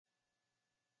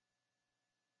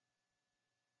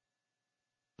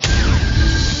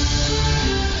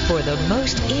for the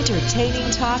most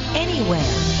entertaining talk anywhere.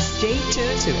 Stay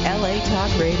tuned to LA Talk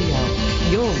Radio,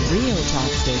 your real talk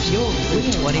station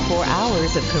with 24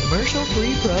 hours of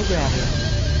commercial-free programming.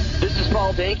 This is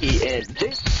Paul Dankey, and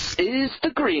this is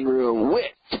The Green Room with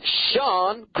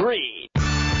Sean Green.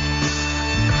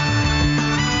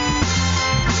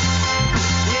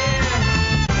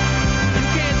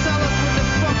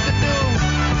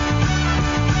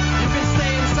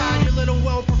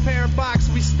 Well-prepared box,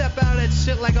 we step out of that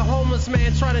shit like a homeless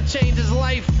man trying to change his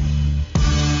life. We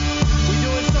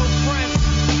do it so fresh,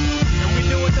 and we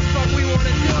do what the fuck we want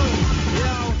to do,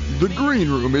 yo. The Green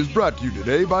Room is brought to you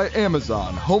today by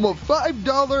Amazon, home of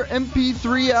 $5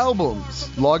 MP3 albums.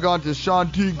 Log on to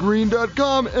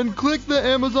SeanTGreen.com and click the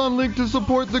Amazon link to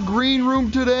support The Green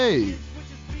Room today.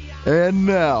 And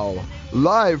now,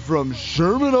 live from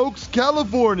Sherman Oaks,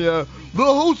 California, the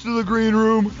host of The Green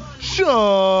Room,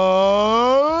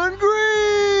 Sean Green!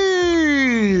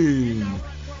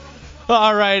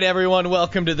 All right, everyone,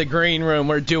 welcome to The Green Room.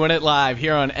 We're doing it live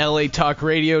here on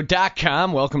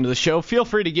LATalkRadio.com. Welcome to the show. Feel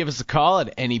free to give us a call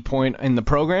at any point in the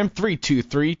program,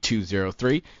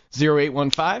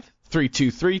 323-203-0815,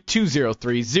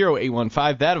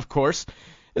 323-203-0815. That, of course,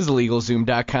 is the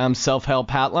LegalZoom.com self-help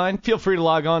hotline. Feel free to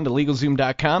log on to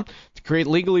LegalZoom.com to create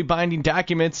legally binding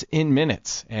documents in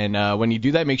minutes. And when you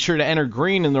do that, make sure to enter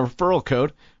GREEN in the referral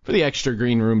code for the extra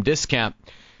Green Room discount.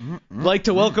 I'd like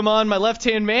to welcome on my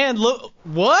left-hand man.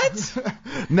 What?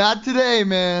 Not today,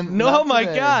 man. No, Not my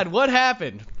today. God. What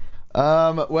happened?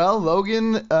 Well,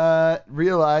 Logan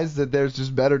realized that there's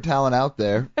just better talent out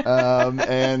there.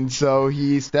 And so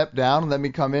he stepped down and let me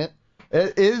come in.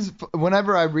 It is,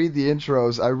 whenever I read the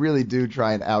intros, I really do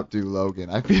try and outdo Logan.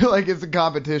 I feel like it's a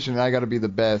competition and I got to be the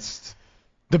best.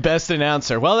 The best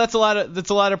announcer. Well, that's a lot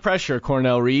of pressure.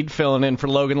 Cornell Reid filling in for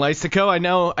Logan Lysico. I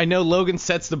know Logan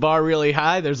sets the bar really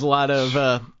high. There's a lot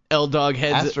of L-Dog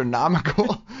heads.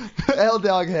 Astronomical.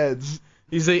 L-Dog heads.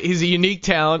 He's a unique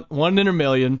talent, one in a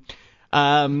million.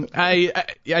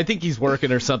 I think he's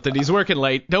working or something. He's working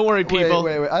late. Don't worry, people.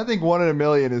 Wait. I think 1 in a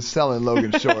million is selling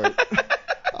Logan short.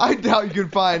 I doubt you can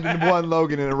find one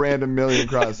Logan in a random million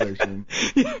cross-section.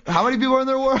 How many people are in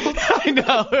their world? I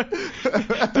know.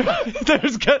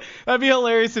 That'd be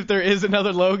hilarious if there is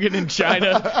another Logan in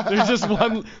China. There's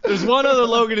one other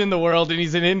Logan in the world, and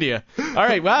he's in India. All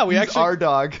right, wow. He's our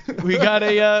dog. we got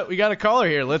a caller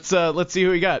here. Let's see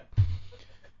who we got.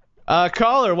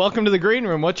 Caller, welcome to the Green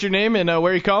Room. What's your name and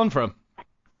where are you calling from?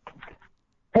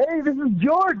 Hey, this is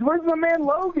George. Where's my man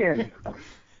Logan?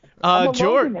 George.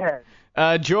 Logan head.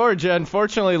 George,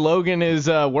 unfortunately, Logan is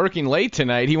working late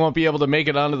tonight. He won't be able to make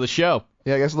it onto the show.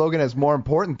 Yeah, I guess Logan has more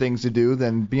important things to do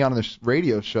than be on the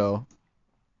radio show.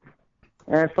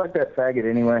 Fuck that faggot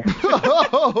anyway.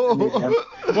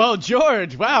 Well,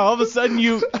 George, wow, all of a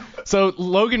sudden so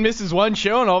Logan misses one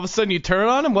show and all of a sudden you turn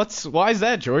on him? Why is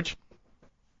that, George?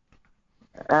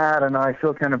 I don't know. I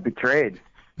feel kind of betrayed.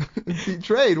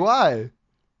 Betrayed? Why?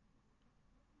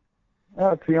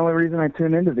 Oh, it's the only reason I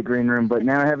tune into the Green Room, but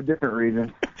now I have a different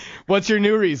reason. What's your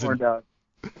new reason? Corn dog.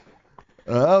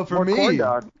 Oh, for More me. Corn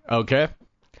dog. Okay.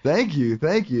 Thank you.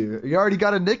 You already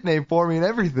got a nickname for me and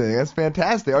everything. That's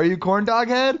fantastic. Are you Corn Dog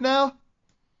Head now?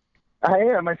 I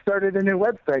am. I started a new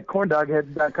website,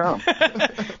 corndogheads.com.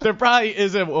 There probably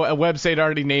is a website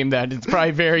already named that. It's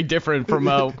probably very different from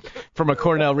a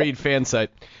Cornell Reid fan site.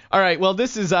 All right, well,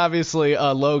 this is obviously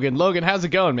Logan. Logan, how's it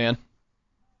going, man?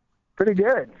 Pretty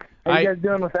good. How you guys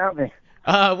doing without me?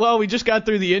 Well, we just got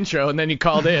through the intro, and then you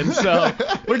called in, so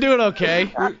we're doing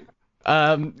okay.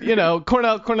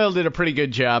 Cornell did a pretty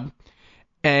good job.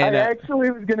 And I actually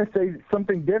was going to say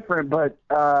something different, but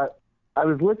I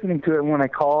was listening to it when I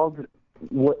called.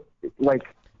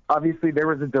 Obviously there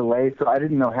was a delay, so I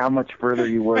didn't know how much further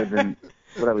you were than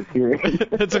what I was hearing.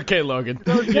 It's okay, Logan.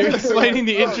 You're explaining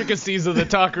the intricacies of the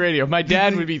talk radio. My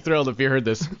dad would be thrilled if you heard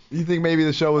this. You think maybe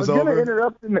the show was over? I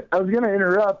was going to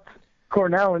interrupt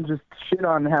Cornell and just shit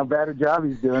on how bad a job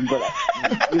he's doing, but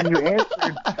when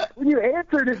you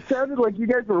answered, it sounded like you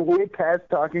guys were way past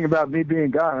talking about me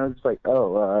being gone. I was just like,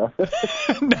 No,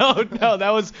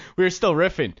 we were still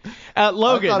riffing.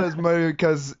 Logan. I thought it was maybe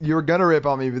because you were gonna rip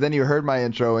on me, but then you heard my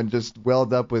intro and just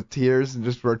welled up with tears and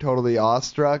just were totally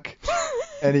awestruck,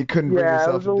 and he couldn't bring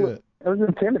himself to do it. I was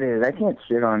intimidated. I can't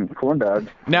shit on corn dogs.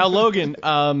 Now, Logan,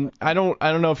 I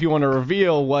don't know if you want to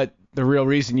reveal what the real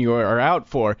reason you are out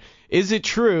for. Is it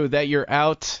true that you're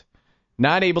out,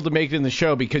 not able to make it in the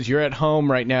show because you're at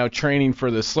home right now training for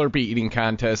the Slurpee eating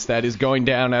contest that is going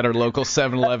down at our local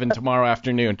 7-Eleven tomorrow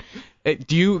afternoon?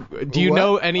 Do you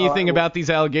know anything about these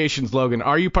allegations, Logan?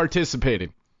 Are you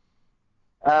participating?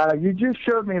 You just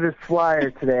showed me this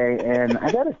flyer today, and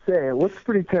I gotta say, it looks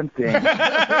pretty tempting.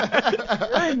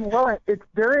 It's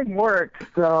during work,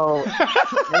 so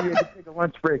maybe I could take a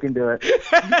lunch break and do it.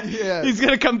 Yeah. He's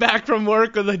going to come back from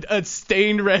work with a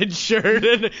stained red shirt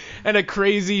and a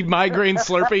crazy migraine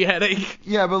Slurpee headache.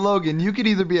 Yeah, but Logan, you could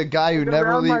either be a guy who never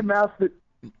Around leaves.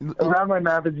 around my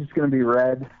mouth is just gonna be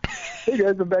red. Hey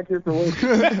guys, I'm back here for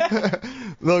work.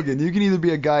 Logan, you can either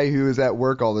be a guy who is at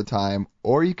work all the time,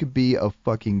 or you could be a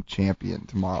fucking champion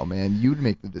tomorrow, man. You'd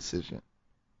make the decision.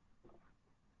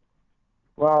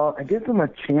 Well, I guess I'm a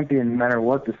champion no matter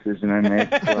what decision I make.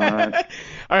 But...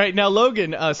 All right, now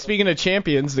Logan, speaking of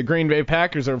champions, the Green Bay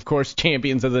Packers are, of course,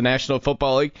 champions of the National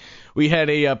Football League. We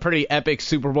had a pretty epic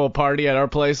Super Bowl party at our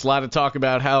place. A lot of talk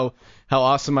about how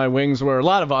awesome my wings were. A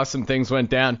lot of awesome things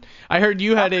went down. I heard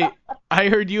you had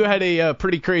a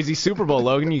pretty crazy Super Bowl,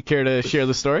 Logan. You care to share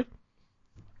the story?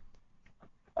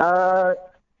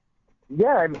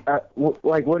 Yeah,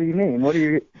 like, what do you mean? What are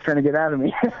you trying to get out of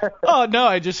me? Oh no,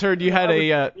 I just heard you had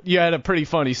a pretty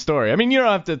funny story. I mean, you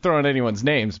don't have to throw in anyone's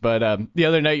names, but the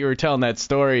other night you were telling that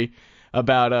story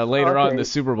about later on in the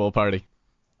Super Bowl party.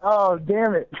 Oh,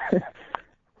 damn it.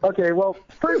 Okay, well,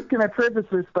 first, can I preface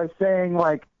this by saying,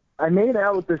 like, I made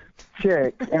out with this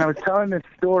chick, and I was telling this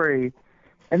story,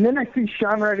 and then I see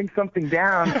Sean writing something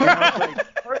down, and I was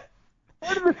like,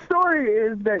 part of the story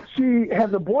is that she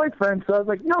has a boyfriend, so I was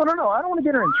like, no, I don't want to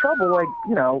get her in trouble, like,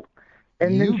 you know.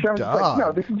 And then Sean was like,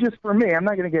 no, this is just for me. I'm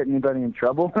not going to get anybody in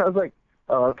trouble. And I was like,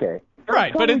 oh, okay.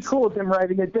 Right, totally but it's cool with him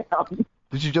writing it down.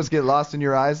 Did you just get lost in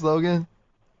your eyes, Logan?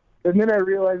 And then I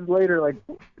realized later, like,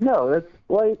 no, that's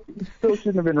why you still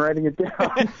shouldn't have been writing it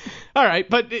down. All right,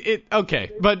 but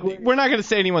but we're not going to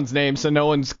say anyone's name, so no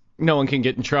one can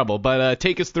get in trouble. But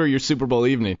take us through your Super Bowl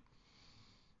evening.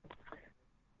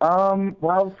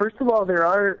 Well, first of all, there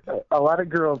are a lot of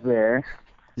girls there.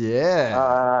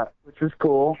 Yeah. Which was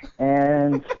cool.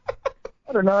 And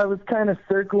I don't know, I was kind of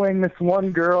circling this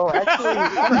one girl. Actually,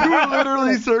 you were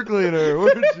literally circling her,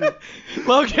 weren't you?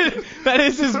 Logan, that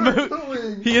is his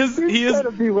move. He is. Kind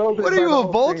of bewildered. What are you,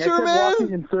 a vulture, I kept man?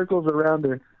 walking in circles around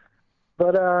her.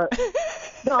 But,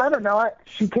 no, I don't know.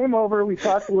 She came over, we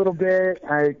talked a little bit.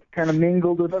 I kind of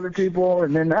mingled with other people,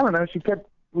 and then, I don't know,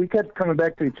 we kept coming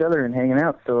back to each other and hanging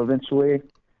out. So eventually,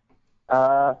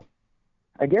 I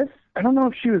guess, I don't know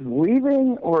if she was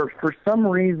leaving or for some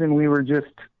reason we were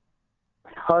just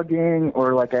hugging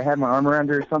or like I had my arm around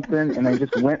her or something and I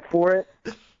just went for it.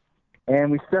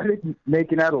 And we started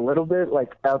making out a little bit,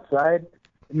 like outside.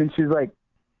 And then she's like,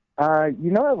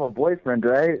 you know I have a boyfriend,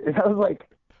 right? And I was like,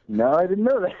 no, I didn't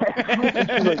know that. And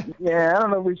she's like, yeah, I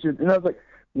don't know if we should. And I was like,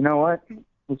 you know what?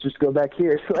 Let's just go back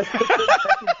here. So I took her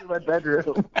back into my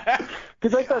bedroom.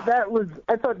 Because I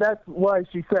thought that's why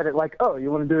she said it. Like, oh,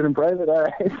 you want to do it in private? All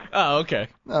right. Oh, okay.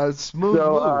 Smooth move.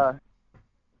 So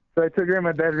I took her in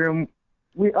my bedroom.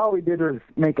 All we did was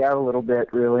make out a little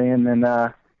bit, really. And then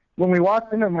when we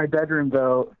walked into my bedroom,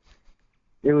 though,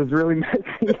 it was really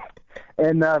messy.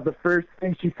 And the first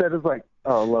thing she said was like,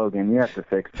 oh, Logan, you have to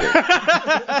fix this.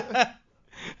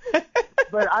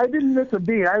 But I didn't miss a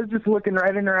beat. I was just looking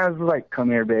right in her eyes. I was like, come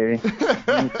here, baby.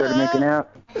 And we started making out.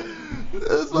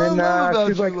 That's what I love about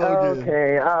she's like, you, Logan.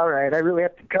 okay, all right, I really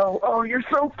have to go. Oh, you're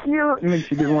so cute. And then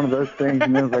she did one of those things,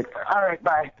 and then I was like, all right,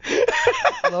 bye.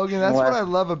 Logan, that's what I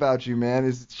love about you, man.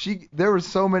 Is there were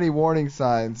so many warning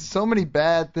signs, so many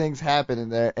bad things happened in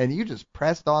there, and you just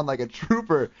pressed on like a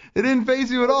trooper. It didn't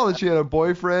faze you at all that she had a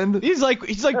boyfriend. He's like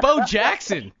Bo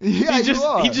Jackson. Yeah,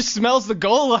 he just smells the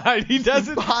goal line. He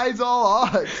doesn't. Defies all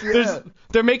odds. Yeah.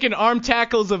 They're making arm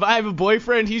tackles of I have a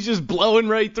boyfriend. He's just blowing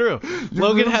right through.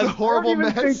 Logan has a horrible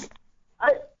mess.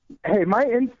 Hey, my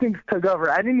instincts took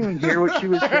over. I didn't even hear what she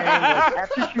was saying. Like,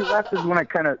 after she left is when I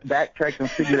kind of backtracked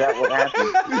and figured out what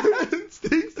happened.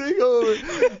 Instincts take over.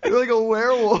 You're like a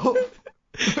werewolf.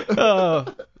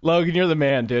 Oh, Logan, you're the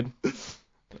man, dude.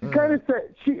 She kind of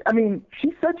said she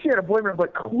said she had a boyfriend,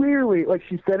 but clearly, like,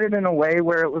 she said it in a way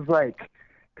where it was like,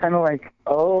 kind of like,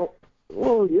 oh,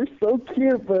 you're so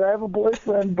cute, but I have a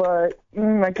boyfriend, but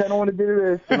I kind of want to do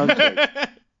this. And I was like,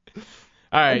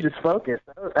 all right. I'm just focused.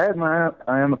 I had my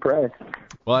eye on the prize.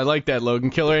 Well, I like that, Logan.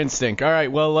 Killer instinct. All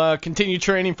right, well, continue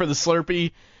training for the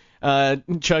Slurpee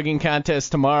chugging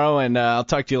contest tomorrow, and I'll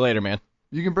talk to you later, man.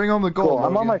 You can bring home the gold. Cool.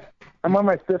 I'm on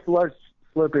my fifth large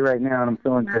Slurpee right now, and I'm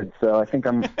feeling good, so I think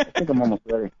I'm almost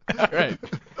ready. All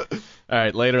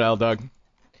right, later, L-Dog.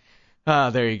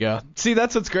 There you go. See,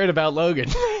 that's what's great about Logan.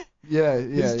 Yeah.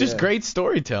 He's just great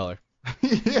storyteller.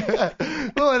 Yeah.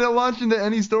 Well, and it'll launch into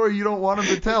any story you don't want him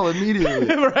to tell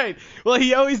immediately. Right. Well,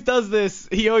 he always does this.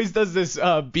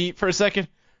 Beat for a second.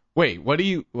 Wait, what do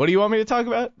you want me to talk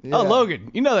about? Yeah. Oh,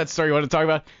 Logan, you know that story you want to talk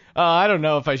about? I don't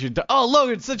know if I should. Oh,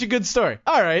 Logan, such a good story.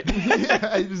 All right.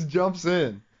 Yeah, he just jumps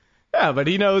in. Yeah, but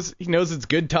he knows it's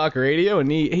good talk radio,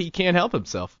 and he can't help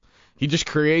himself. He just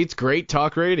creates great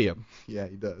talk radio. Yeah,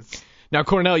 he does. Now,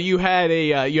 Cornell, you had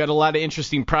a lot of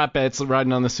interesting prop bets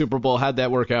riding on the Super Bowl. How'd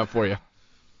that work out for you?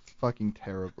 Fucking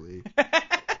terribly.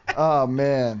 Oh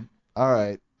man. All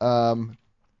right.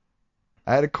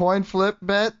 I had a coin flip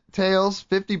bet, tails,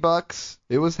 $50.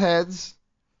 It was heads.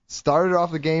 Started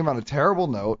off the game on a terrible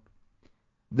note.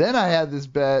 Then I had this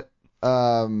bet.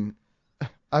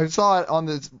 I saw it on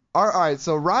this. All right,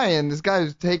 so Ryan, this guy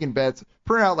who's taking bets,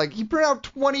 he printed out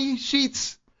 20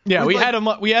 sheets. Yeah, we had him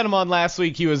on last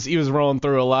week. He was rolling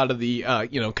through a lot of the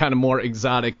kind of more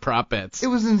exotic prop bets. It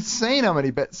was insane how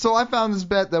many bets. So I found this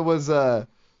bet that was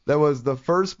the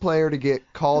first player to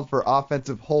get called for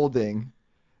offensive holding,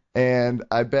 and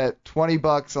I bet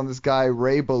 $20 on this guy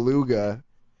Ray Beluga.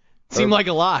 Seemed like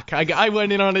a lock. I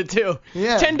went in on it too.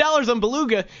 Yeah. $10 on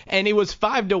Beluga, and it was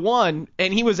 5-1,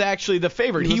 and he was actually the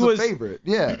favorite. He was the favorite.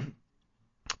 Yeah.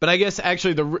 But I guess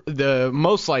actually the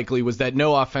most likely was that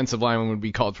no offensive lineman would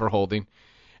be called for holding.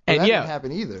 And that didn't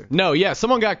happen either. No, yeah,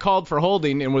 someone got called for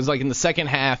holding and was like in the second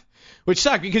half, which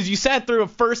sucked because you sat through a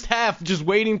first half just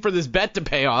waiting for this bet to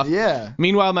pay off. Yeah.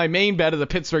 Meanwhile, my main bet of the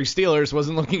Pittsburgh Steelers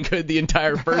wasn't looking good the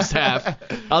entire first half,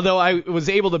 although I was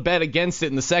able to bet against it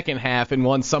in the second half and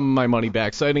won some of my money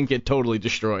back, so I didn't get totally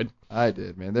destroyed. I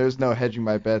did, man. There's no hedging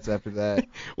my bets after that.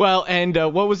 Well, and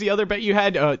what was the other bet you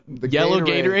had? The yellow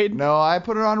Gatorade? No, I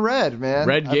put it on red, man.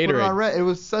 Red Gatorade. I put it on red. It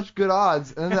was such good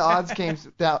odds, and then the odds came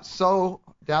down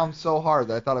so hard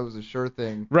that I thought it was a sure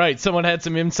thing. Right, someone had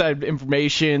some inside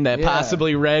information that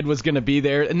possibly red was going to be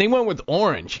there, and they went with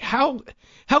orange. How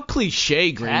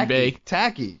cliche, Green Bay.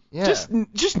 Tacky, yeah.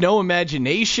 Just no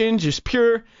imagination, just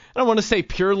pure, I don't want to say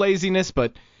pure laziness,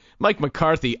 but Mike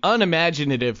McCarthy,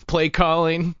 unimaginative play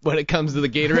calling when it comes to the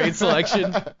Gatorade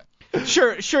selection.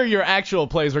 Sure, your actual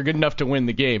plays were good enough to win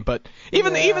the game, but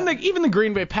even the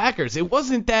Green Bay Packers, it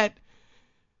wasn't that.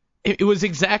 It was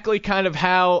exactly kind of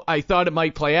how I thought it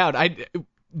might play out.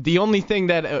 The only thing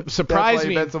that surprised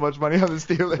me. That's why you bet so much money on the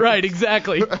Steelers. Right,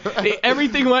 exactly.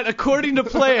 Everything went according to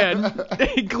plan,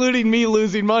 including me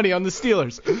losing money on the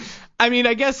Steelers. I mean,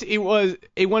 I guess it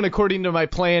went according to my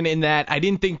plan in that I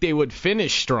didn't think they would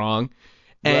finish strong,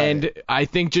 and right. I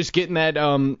think just getting that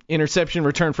interception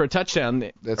return for a touchdown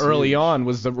early on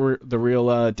was the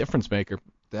real difference maker.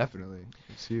 Definitely,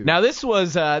 it's huge. Now this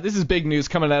is big news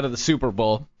coming out of the Super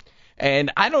Bowl.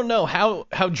 And I don't know how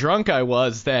drunk I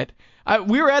was that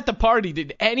we were at the party.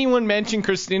 Did anyone mention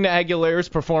Christina Aguilera's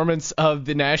performance of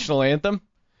the national anthem?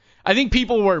 I think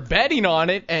people were betting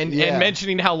on it and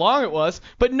mentioning how long it was,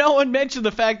 but no one mentioned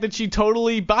the fact that she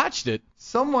totally botched it.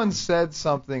 Someone said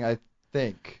something, I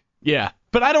think. Yeah,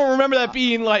 but I don't remember that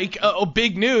being like a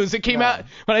big news. It came out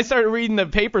when I started reading the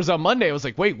papers on Monday. I was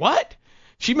like, wait, what?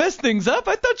 She messed things up?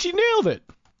 I thought she nailed it.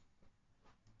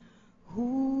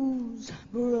 Whose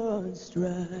broad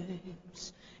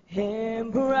stripes and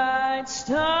bright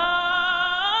stars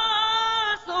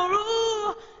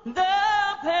through the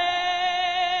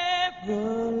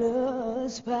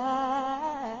perilous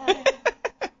path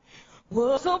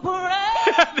was so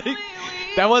bright.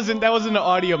 That wasn't an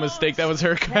audio mistake. That was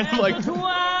her kind of like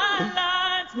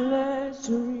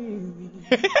Dreaming.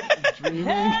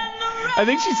 I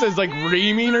think she says like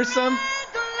reaming or something.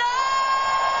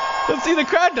 Let's see, the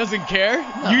crowd doesn't care.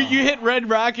 No. You hit Red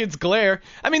Rocket's glare.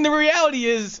 I mean, the reality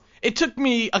is, it took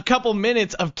me a couple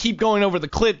minutes of keep going over the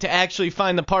clip to actually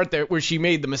find the part there where she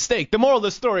made the mistake. The moral of the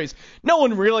story is, no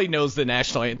one really knows the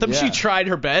national anthem. Yeah. She tried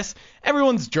her best.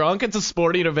 Everyone's drunk. It's a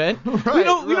sporting event.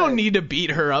 Right, we don't need to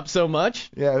beat her up so much.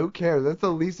 Yeah, who cares? That's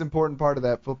the least important part of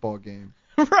that football game.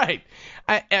 Right.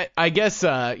 I guess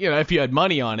if you had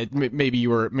money on it, maybe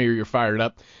you're fired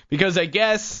up, because I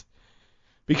guess.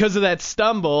 Because of that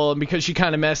stumble and because she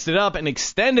kind of messed it up and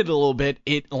extended a little bit,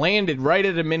 it landed right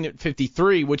at a minute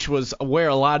 53, which was where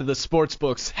a lot of the sports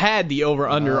books had the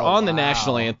over-under on the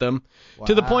national anthem,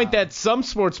 to the point that some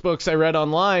sports books I read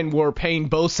online were paying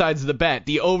both sides of the bet,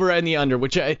 the over and the under,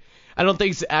 which I don't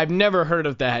think I've never heard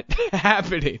of that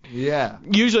happening. Yeah.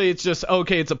 Usually it's just,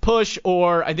 okay, it's a push,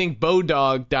 or I think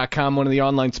Bodog.com, one of the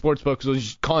online sports books, was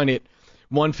just calling it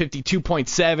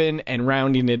 152.7 and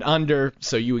rounding it under,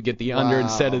 so you would get the under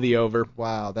instead of the over.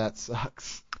 Wow, that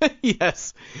sucks.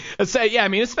 Yes. So, yeah, I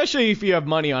mean, especially if you have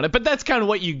money on it. But that's kind of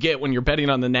what you get when you're betting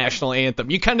on the national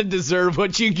anthem. You kind of deserve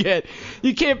what you get.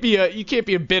 You can't be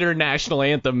a bitter national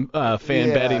anthem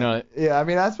fan betting on it. Yeah, I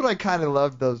mean, that's what I kind of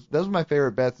love. Those are my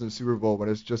favorite bets in the Super Bowl, when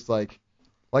it's just like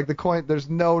Like the coin, there's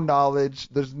no knowledge.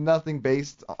 There's nothing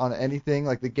based on anything.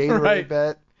 Like the Gatorade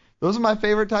bet. Those are my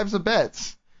favorite types of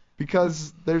bets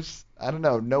because there's, I don't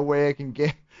know, no way I can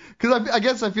get. Because I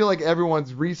guess I feel like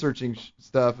everyone's researching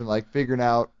stuff and like figuring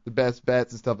out the best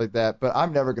bets and stuff like that. But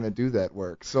I'm never gonna do that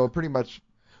work. So pretty much.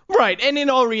 Right, and in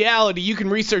all reality, you can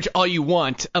research all you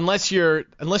want, unless you're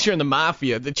in the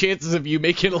mafia. The chances of you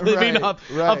making a living off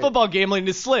football gambling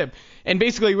is slim. And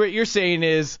basically, what you're saying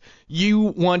is you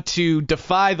want to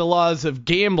defy the laws of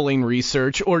gambling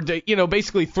research, or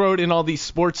basically throw it in all these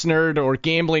sports nerd or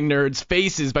gambling nerds'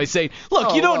 faces by saying,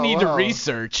 "Look, you don't need to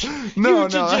research." No,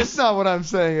 that's not what I'm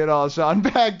saying at all, Sean.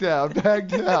 Back down.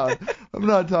 I'm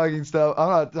not talking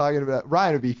about.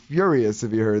 Ryan would be furious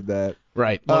if he heard that.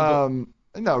 Right.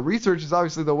 No, research is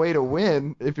obviously the way to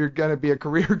win. If you're going to be a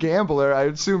career gambler, I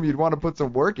assume you'd want to put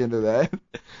some work into that.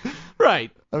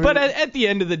 Right. But at the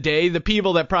end of the day, the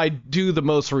people that probably do the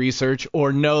most research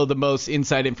or know the most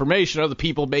inside information are the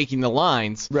people making the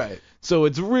lines. Right. So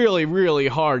it's really, really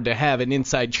hard to have an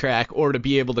inside track or to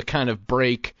be able to kind of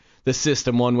break the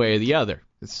system one way or the other.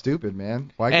 It's stupid,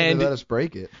 man. Why can't they let us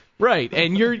break it? Right.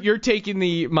 And you're taking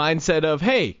the mindset of,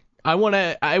 hey, I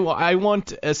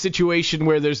want a situation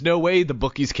where there's no way the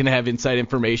bookies can have inside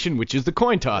information, which is the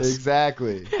coin toss.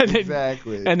 Exactly.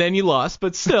 And then you lost,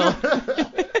 but still.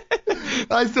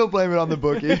 I still blame it on the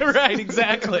bookies. Right,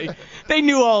 exactly. They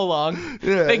knew all along.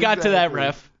 Yeah, they got to that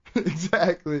ref.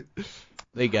 Exactly.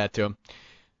 They got to him.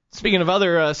 Speaking of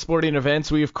other sporting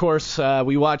events, we watched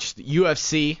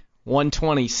UFC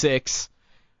 126.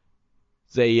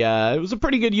 It was a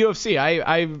pretty good UFC.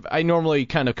 I normally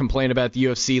kind of complain about the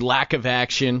UFC lack of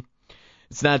action.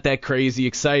 It's not that crazy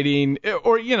exciting.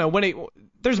 Or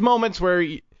there's moments where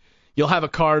you'll have a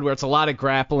card where it's a lot of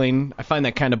grappling. I find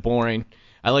that kind of boring.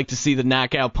 I like to see the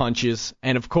knockout punches.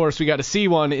 And of course, we got to see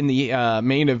one in the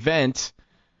main event.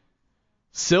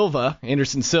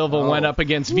 Anderson Silva went up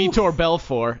against Vitor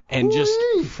Belfort and just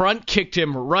front kicked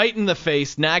him right in the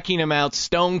face, knocking him out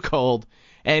stone cold.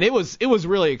 And it was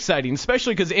really exciting,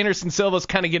 especially because Anderson Silva's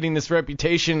kind of getting this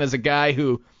reputation as a guy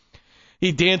who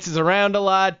he dances around a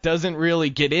lot, doesn't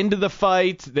really get into the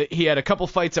fight. He had a couple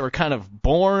fights that were kind of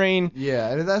boring.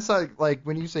 Yeah, and that's like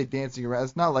when you say dancing around,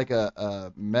 it's not like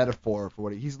a metaphor for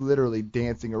what he's literally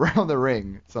dancing around the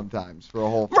ring sometimes for a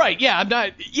whole fight. Right,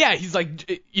 yeah, he's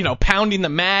like, pounding the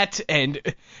mat and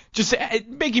just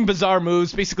making bizarre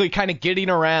moves, basically kind of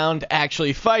getting around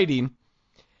actually fighting.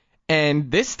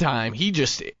 And this time, he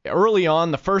just, early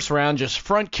on, the first round, just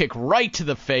front kick right to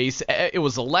the face. It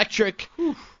was electric,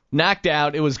 knocked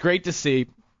out. It was great to see.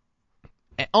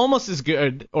 Almost as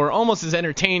good, or almost as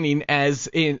entertaining as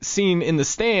seen in the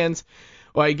stands,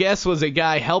 well, I guess was a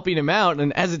guy helping him out,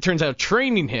 and as it turns out,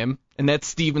 training him, and that's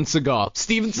Steven Seagal.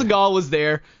 Steven Seagal was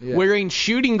there, wearing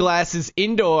shooting glasses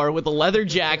indoor with a leather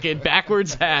jacket,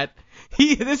 backwards hat.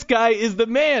 This guy is the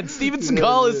man. Steven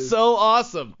Seagal is so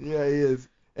awesome. Yeah, he is.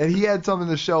 And he had something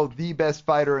to show the best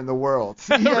fighter in the world.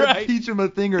 He had to teach him a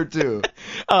thing or two.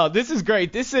 Oh, this is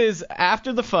great. This is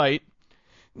after the fight.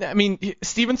 I mean,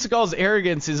 Steven Seagal's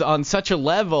arrogance is on such a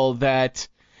level that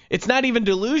it's not even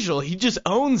delusional. He just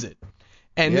owns it.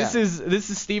 And this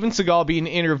is Steven Seagal being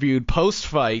interviewed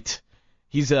post-fight.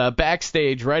 He's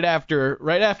backstage right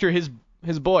after his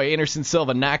boy Anderson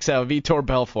Silva knocks out Vitor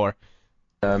Belfort.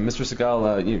 Mr.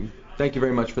 Seagal, thank you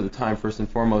very much for the time, first and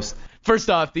foremost.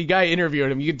 First off, the guy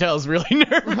interviewing him, you can tell, is really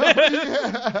nervous.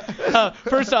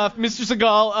 First off, Mr.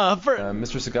 Seagal.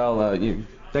 Mr. Seagal,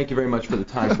 thank you very much for the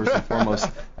time, first and foremost.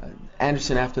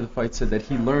 Anderson, after the fight, said that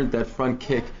he learned that front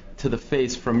kick to the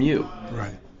face from you.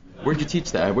 Right. Where'd you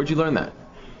teach that? Where'd you learn that?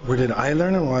 Where did I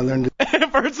learn it? Well, I learned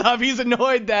it. First off, he's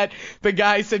annoyed that the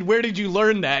guy said, "Where did you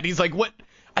learn that?" He's like, "What?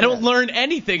 I don't learn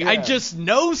anything. I just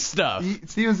know stuff."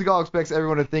 Steven Seagal expects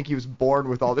everyone to think he was born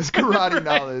with all this karate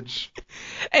knowledge.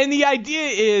 And the idea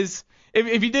is,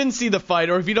 if you didn't see the fight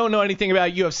or if you don't know anything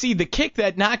about UFC, the kick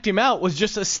that knocked him out was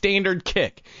just a standard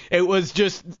kick. It was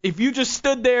just, if you just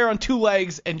stood there on two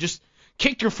legs and just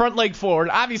kicked your front leg forward,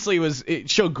 obviously it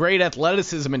showed great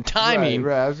athleticism and timing.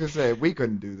 Right. I was going to say, we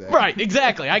couldn't do that. Right,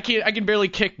 exactly. I can barely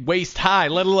kick waist high,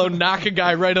 let alone knock a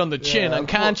guy right on the chin,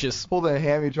 unconscious. Pulled a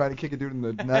hammy trying to kick a dude in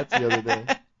the nuts the other day.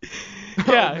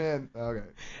 Yeah. Oh, man. Okay.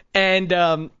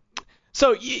 And,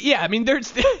 so, yeah, I mean,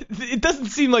 it doesn't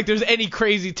seem like there's any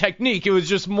crazy technique. It was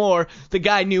just more the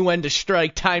guy knew when to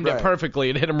strike, timed it perfectly,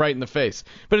 and hit him right in the face.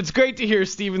 But it's great to hear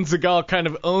Steven Seagal kind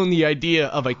of own the idea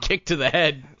of a kick to the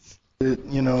head.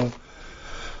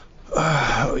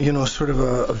 Sort of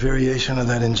a variation of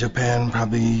that in Japan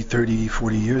probably 30,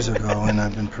 40 years ago, and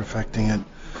I've been perfecting it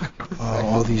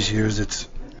all these years.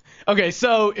 Okay,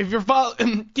 so if you're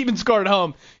keeping score at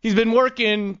home, he's been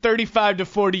working 35 to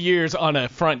 40 years on a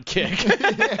front kick.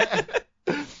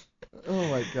 Oh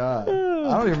my God.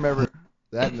 I don't even remember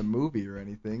that in the movie or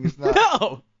anything. It's not.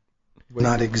 No.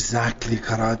 Not exactly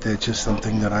karate, it's just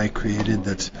something that I created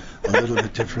that's a little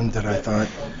bit different that I thought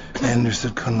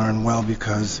Anderson can learn well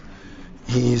because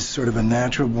he's sort of a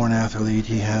natural-born athlete.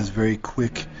 He has very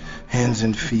quick hands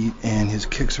and feet, and his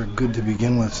kicks are good to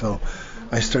begin with. So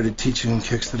I started teaching him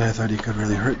kicks that I thought he could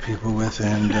really hurt people with,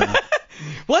 and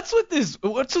What's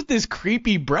with this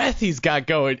creepy breath he's got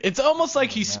going? It's almost like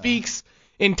he speaks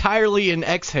entirely in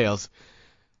exhales.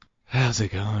 How's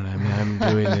it going? I'm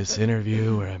doing this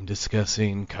interview where I'm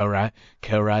discussing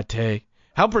karate.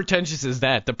 How pretentious is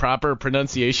that? The proper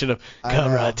pronunciation of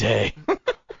karate.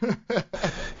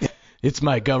 It's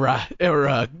my garage.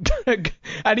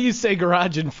 How do you say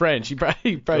garage in French? He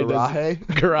probably does.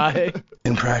 Garage.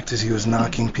 in practice he was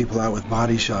knocking people out with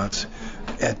body shots.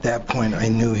 At that point, I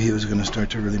knew he was going to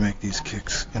start to really make these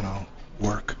kicks,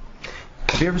 work.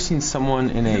 Have you ever seen someone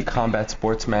in a combat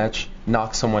sports match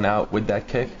knock someone out with that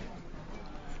kick?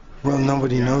 Well,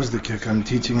 nobody knows the kick. I'm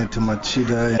teaching it to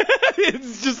Machida.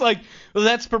 It's just like, well,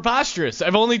 that's preposterous.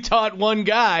 I've only taught one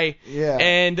guy,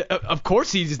 and of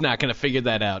course he's not going to figure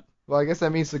that out. Well, I guess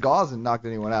that means Seagal hasn't knocked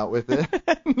anyone out with it.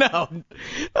 No,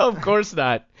 of course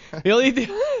not. The only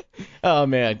thing, oh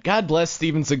man, God bless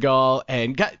Steven Seagal,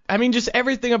 and just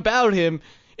everything about him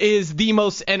is the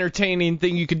most entertaining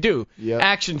thing you could do. Yep.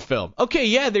 Action film. Okay,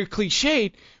 yeah, they're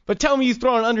cliched, but tell me you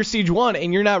throw on Under Siege 1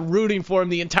 and you're not rooting for him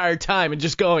the entire time and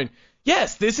just going,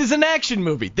 yes, this is an action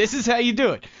movie. This is how you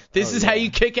do it. This is how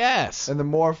you kick ass. And the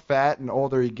more fat and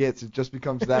older he gets, it just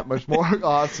becomes that much more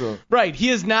awesome. Right. He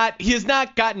has not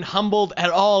gotten humbled at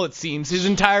all, it seems, his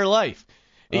entire life.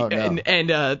 Oh, no. And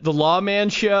the Lawman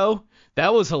show,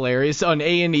 that was hilarious on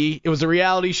A&E. It was a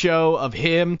reality show of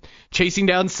him chasing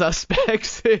down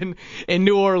suspects in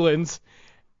New Orleans,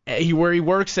 where he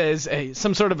works as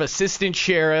some sort of assistant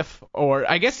sheriff, or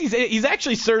I guess he's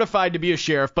actually certified to be a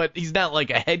sheriff, but he's not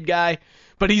like a head guy.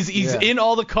 But he's in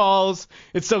all the calls.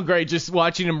 It's so great just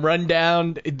watching him run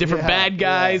down different bad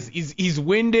guys. Yeah. He's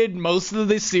winded most of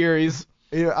this series.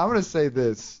 I'm gonna say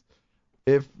this: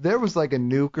 if there was like a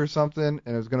nuke or something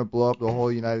and it was gonna blow up the whole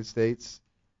United States,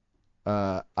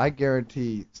 I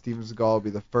guarantee Steven Seagal will be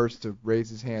the first to raise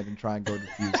his hand and try and go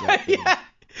defuse that thing. Yeah.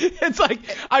 It's like,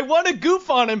 I want to goof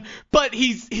on him, but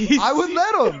he's I would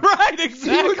let him. Right,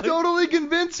 exactly. He would totally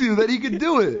convince you that he could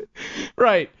do it.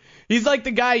 Right. He's like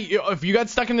the guy, if you got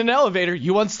stuck in an elevator,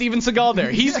 you want Steven Seagal there.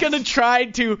 He's going to try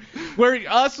to, where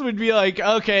us would be like,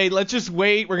 okay, let's just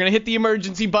wait. We're going to hit the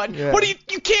emergency button. Yeah. What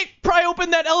you can't pry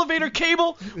open that elevator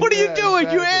cable? What are you doing,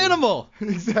 exactly. You animal?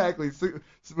 Exactly. So,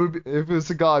 if it was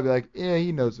Seagal, I'd be like, yeah,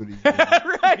 he knows what he's doing.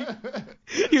 Right.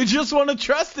 You just want to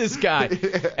trust this guy.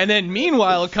 Yeah. And then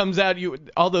meanwhile, it comes out,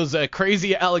 all those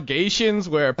crazy allegations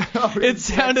where it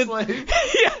sounded,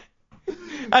 yeah.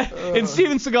 In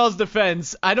Steven Seagal's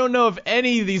defense, I don't know if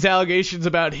any of these allegations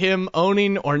about him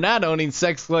owning or not owning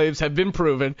sex slaves have been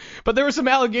proven, but there were some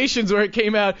allegations where it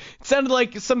came out, it sounded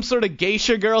like some sort of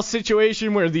geisha girl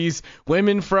situation where these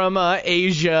women from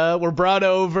Asia were brought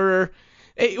over.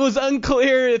 It was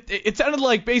unclear. It sounded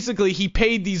like basically he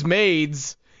paid these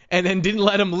maids and then didn't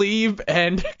let them leave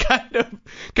and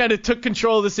kind of took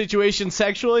control of the situation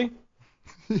sexually.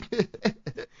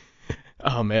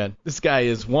 Oh man, this guy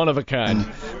is one of a kind.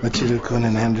 Machida Kun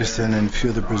and Anderson and a few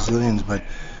of the Brazilians, but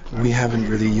we haven't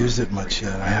really used it much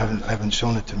yet. I haven't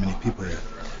shown it to many people yet.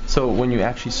 So when you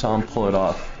actually saw him pull it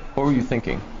off, what were you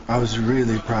thinking? I was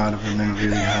really proud of him and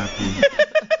really happy.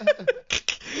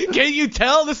 Can't you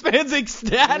tell? This man's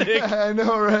ecstatic. Yeah, I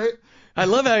know, right? I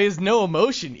love how he has no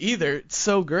emotion either. It's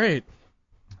so great.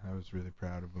 I was really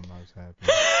proud of him. I was happy.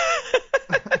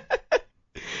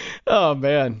 Oh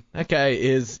man, that guy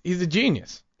he's a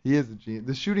genius. He is a genius.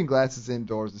 The shooting glasses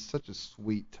indoors is such a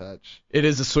sweet touch. It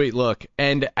is a sweet look.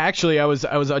 And actually I was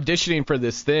auditioning for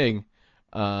this thing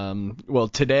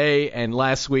today and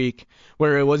last week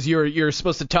where it was you're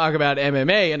supposed to talk about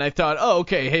MMA, and I thought, oh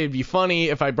okay, hey, it'd be funny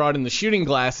if I brought in the shooting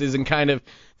glasses and kind of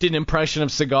did an impression of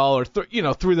Seagal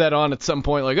or threw that on at some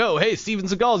point, like, oh hey, Steven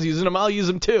Seagal's using them, I'll use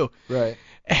them too. Right.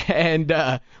 And,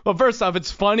 well, first off,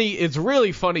 it's funny. It's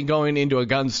really funny going into a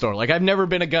gun store. Like, I've never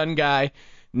been a gun guy,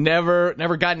 never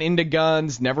gotten into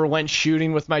guns, never went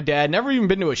shooting with my dad, never even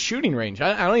been to a shooting range.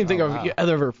 I don't even think I've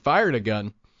ever fired a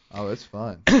gun. Oh, it's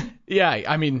fun. Yeah,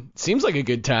 I mean, seems like a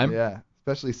good time. Yeah,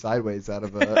 especially sideways out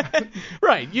of a.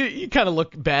 Right, you kind of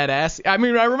look badass. I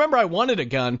mean, I remember I wanted a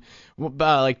gun,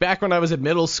 like back when I was in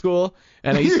middle school,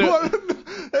 and I used to.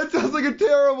 That sounds like a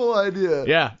terrible idea.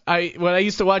 Yeah, when I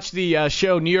used to watch the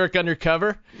show New York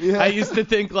Undercover, I used to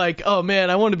think like, oh man,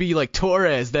 I want to be like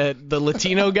Torres, the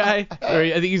Latino guy, or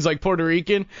I think he's like Puerto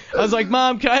Rican. I was like,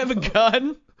 Mom, can I have a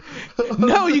gun?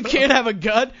 No, you can't have a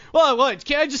gun. Well, what?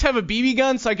 Can't I just have a BB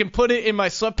gun so I can put it in my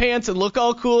sweatpants and look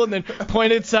all cool and then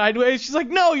point it sideways? She's like,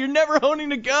 no, you're never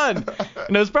owning a gun.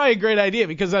 And it was probably a great idea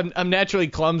because I'm naturally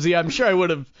clumsy. I'm sure I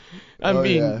would have. I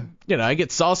get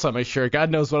salsa on my shirt. God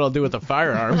knows what I'll do with a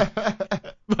firearm.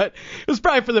 But it was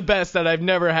probably for the best that I've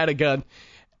never had a gun.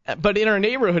 But in our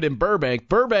neighborhood in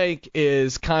Burbank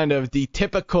is kind of the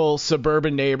typical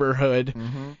suburban neighborhood.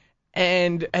 Mm-hmm.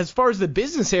 And as far as the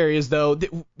business areas, though,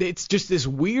 it's just this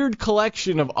weird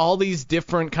collection of all these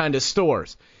different kind of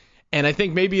stores. And I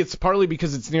think maybe it's partly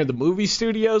because it's near the movie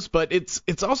studios, but it's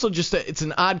also just it's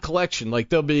an odd collection. Like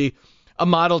there'll be a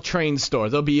model train store.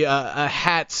 There'll be a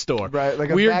hat store. Right,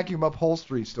 like a vacuum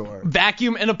upholstery store.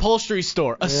 Vacuum and upholstery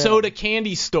store. A soda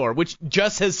candy store, which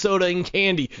just has soda and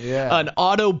candy. Yeah. An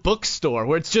auto bookstore,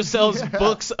 where it just sells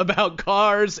books about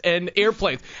cars and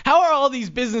airplanes. How are all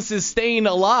these businesses staying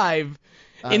alive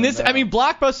in this? I mean,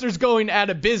 Blockbuster's going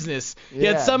out of business,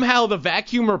 yet somehow the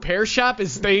vacuum repair shop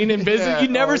is staying in business. You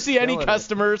never see any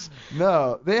customers.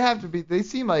 No, they have to be. They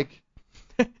seem like...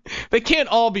 They can't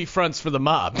all be fronts for the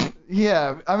mob.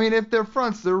 Yeah, I mean, if they're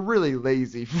fronts, they're really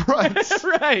lazy fronts.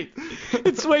 Right.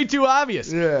 It's way too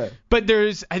obvious. Yeah. But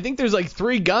I think there's like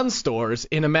 3 gun stores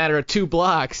in a matter of 2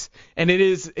 blocks, and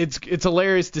it's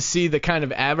hilarious to see the kind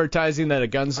of advertising that a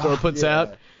gun store puts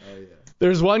out. Oh, yeah.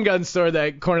 There's one gun store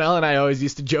that Cornell and I always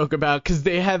used to joke about because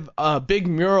they have a big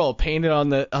mural painted on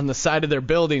the side of their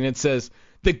building. It says,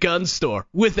 "The gun store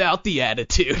without the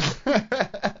attitude."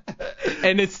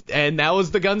 And that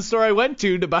was the gun store I went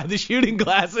to buy the shooting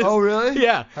glasses. Oh, really?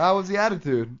 Yeah. How was the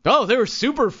attitude? Oh, they were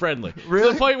super friendly. Really?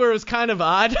 To the point where it was kind of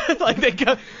odd.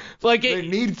 They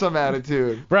need some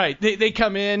attitude. Right. They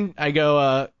come in. I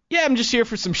go, yeah, I'm just here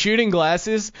for some shooting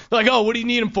glasses. They're like, oh, what do you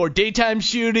need them for? Daytime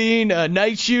shooting,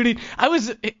 night shooting. I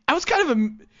was kind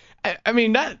of I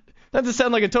mean, not to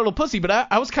sound like a total pussy, but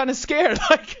I was kind of scared.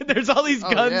 Like, there's all these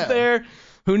guns there.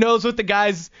 Who knows what the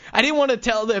guys... I didn't want to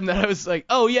tell them that I was like,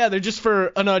 oh, yeah, they're just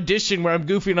for an audition where I'm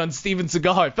goofing on Steven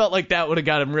Seagal. I felt like that would have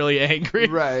got him really angry.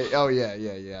 Right. Oh, yeah.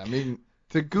 I mean,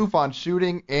 to goof on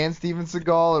shooting and Steven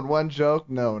Seagal in one joke,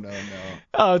 no.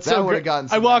 Oh, it's that so would have great. gotten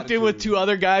I some walked attitude. in with 2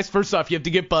 other guys. First off, you have to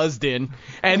get buzzed in.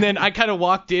 And then I kind of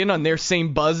walked in on their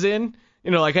same buzz-in. You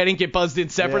know, like I didn't get buzzed in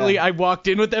separately. Yeah. I walked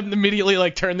in with them and immediately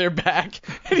like turned their back.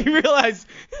 And you realize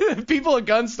people at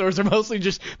gun stores are mostly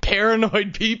just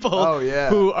paranoid people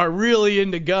who are really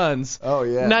into guns. Oh,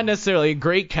 yeah. Not necessarily a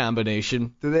great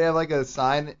combination. Do they have like a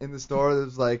sign in the store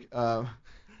that's like,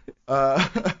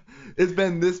 it's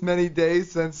been this many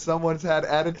days since someone's had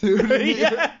attitude?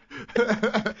 Yeah.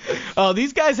 Oh,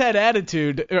 these guys had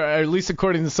attitude, or at least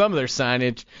according to some of their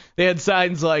signage. They had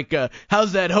signs like,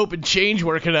 how's that hope and change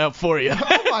working out for you?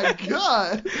 Oh, my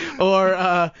God.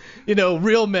 Or,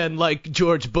 real men like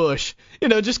George Bush.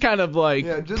 Just kind of like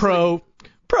pro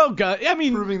gun. I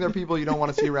mean, proving they're people you don't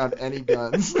want to see around any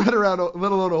guns, let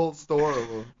alone a whole store of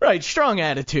them. Right, strong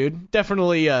attitude.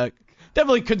 Definitely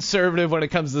conservative when it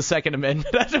comes to the Second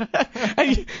Amendment.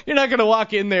 You're not going to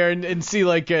walk in there and see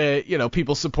like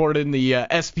people supporting the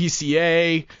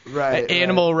SPCA,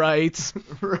 animal rights.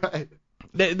 Right.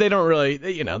 They don't really,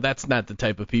 that's not the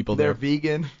type of people they're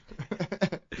vegan.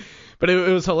 But it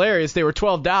was hilarious. They were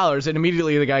 $12, and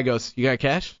immediately the guy goes, "You got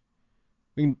cash?"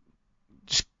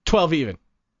 Just 12 even,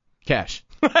 cash.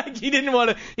 He didn't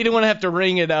want to have to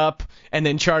ring it up and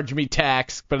then charge me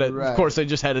tax, but of course I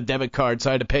just had a debit card, so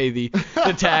I had to pay the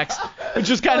tax, which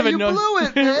was kind of annoying. You blew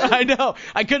it, man. I know.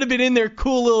 I could have been in their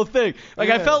cool little thing. Like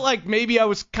I felt like maybe I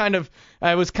was kind of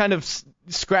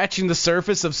scratching the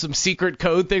surface of some secret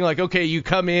code thing. Like, okay, you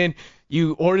come in,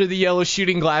 you order the yellow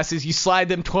shooting glasses, you slide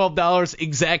them $12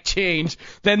 exact change,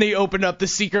 then they open up the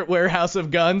secret warehouse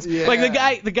of guns. Yeah. Like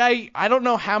the guy, I don't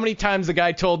know how many times the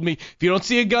guy told me, if you don't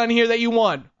see a gun here that you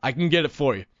want, I can get it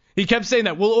for you. He kept saying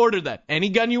that. We'll order that. Any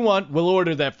gun you want, we'll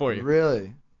order that for you.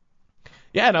 Really?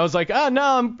 Yeah, and I was like, oh, no,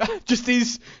 I'm just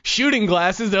these shooting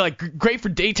glasses. They're like great for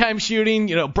daytime shooting,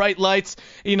 bright lights.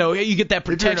 You get that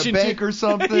protection. If you're in a bank or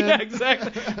something. Yeah,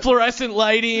 exactly. Fluorescent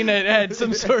lighting and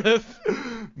some sort of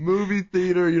movie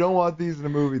theater. You don't want these in a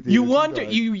movie theater. You wonder.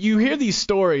 You hear these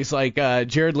stories like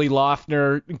Jared Lee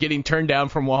Loughner getting turned down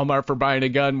from Walmart for buying a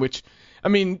gun, which, I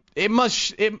mean,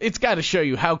 it's got to show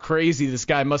you how crazy this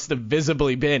guy must have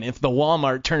visibly been if the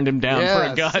Walmart turned him down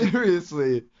for a gun.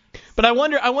 Seriously. But I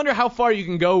wonder how far you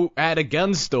can go at a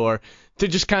gun store to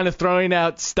just kind of throwing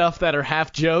out stuff that are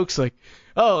half jokes, like,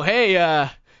 oh, hey, I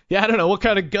don't know, what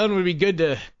kind of gun would be good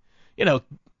to,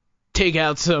 take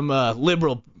out some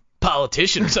liberal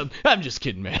politician or something. I'm just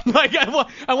kidding, man. Like,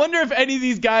 I wonder if any of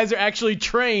these guys are actually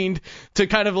trained to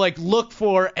kind of like look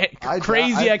for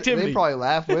crazy activity. They probably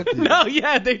laugh with you. No,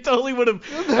 yeah, they totally would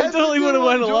have. They totally would have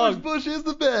went along. George Bush is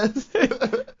the best.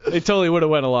 They totally would have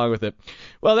went along with it.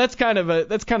 Well, that's kind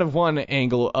of one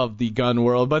angle of the gun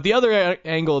world, but the other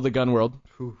angle of the gun world,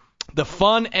 the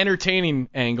fun, entertaining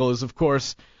angle, is of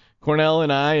course Cornell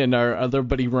and I and our other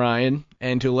buddy Ryan,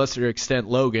 and to a lesser extent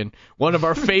Logan, one of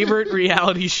our favorite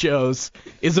reality shows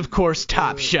is, of course,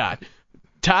 Top Shot.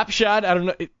 Top Shot, I don't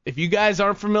know, if you guys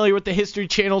aren't familiar with the History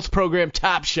Channel's program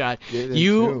Top Shot,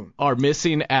 you are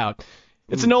missing out.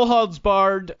 It's a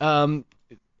no-holds-barred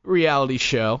reality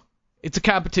show. It's a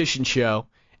competition show,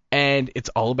 and it's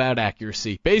all about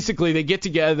accuracy. Basically, they get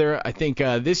together, I think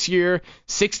this year,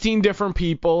 16 different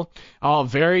people, all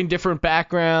varying different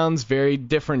backgrounds, very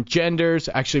different genders.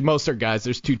 Actually, most are guys.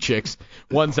 There's 2 chicks.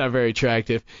 One's not very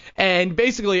attractive. And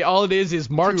basically, all it is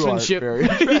marksmanship.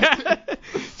 Yeah.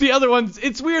 The other ones,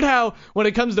 it's weird how when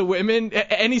it comes to women,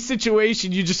 any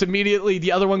situation, you just immediately,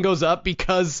 the other one goes up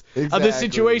because of the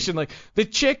situation. Like, the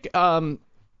chick...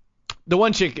 The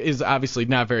one chick is obviously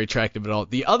not very attractive at all.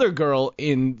 The other girl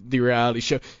in the reality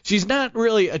show, she's not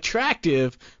really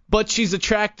attractive, but she's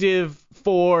attractive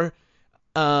for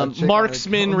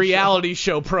marksman reality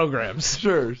show programs.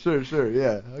 Sure.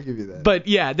 Yeah, I'll give you that. But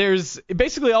yeah, there's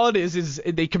basically all it is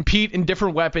they compete in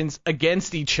different weapons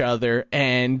against each other,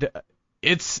 and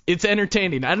it's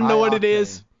entertaining. I don't know what it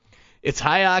is. It's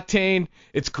high octane.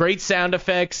 It's great sound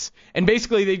effects, and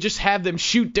basically they just have them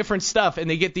shoot different stuff, and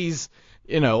they get these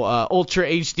ultra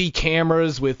HD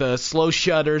cameras with slow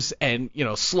shutters and,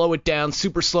 slow it down,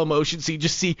 super slow motion, so you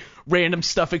just see random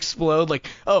stuff explode. Like,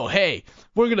 oh, hey,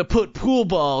 we're going to put pool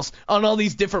balls on all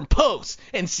these different posts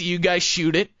and see you guys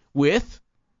shoot it with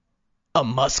a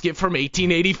musket from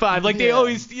 1885. Like, they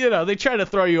always, they try to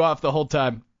throw you off the whole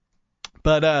time.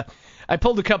 But I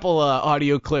pulled a couple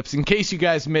audio clips in case you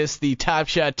guys missed the Top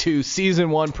Shot 2 Season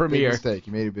 1 premiere. Big mistake.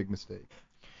 You made a big mistake.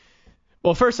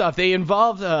 Well, first off, they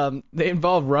involve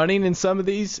running in some of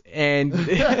these, and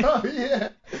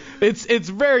it's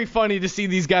very funny to see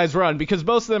these guys run because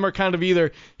most of them are kind of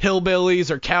either hillbillies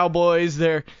or cowboys.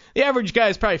 The average guy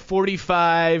is probably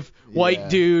 45, white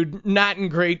dude, not in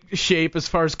great shape as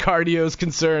far as cardio is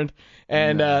concerned,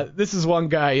 and this is one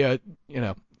guy,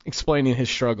 explaining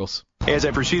his struggles. As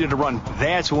I proceeded to run,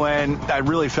 that's when I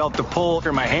really felt the pull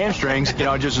in my hamstrings,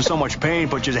 just in so much pain,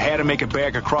 but just had to make it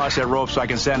back across that rope so I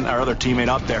can send our other teammate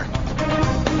up there.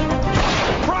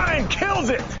 Brian kills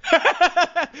it!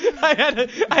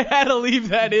 I had to leave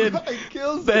that in.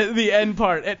 The end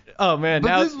part. Oh man! But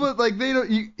now, this was like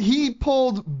he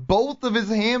pulled both of his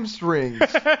hamstrings,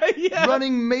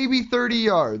 running maybe 30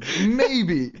 yards,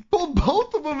 pulled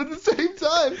both of them at the same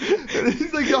time. And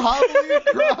he's like hobbling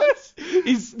across.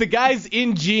 The guy's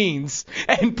in jeans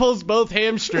and pulls both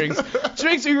hamstrings, which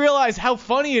makes me realize how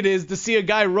funny it is to see a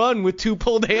guy run with 2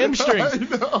 pulled hamstrings. I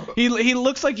know. He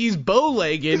looks like he's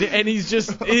bow-legged, and he's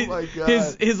just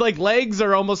his like legs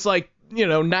are almost like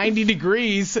 90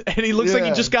 degrees, and he looks like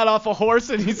he just got off a horse,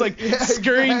 and he's like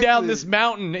scurrying down this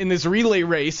mountain in this relay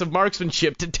race of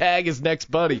marksmanship to tag his next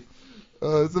buddy.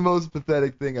 It's the most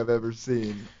pathetic thing I've ever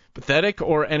seen. Pathetic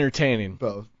or entertaining?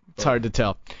 Both. It's hard to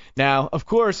tell. Now, of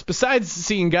course, besides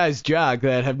seeing guys jog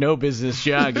that have no business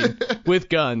jogging with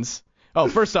guns. Oh,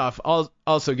 first off,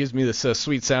 also gives me this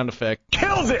sweet sound effect.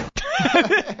 Kills it!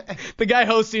 The guy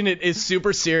hosting it is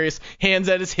super serious, hands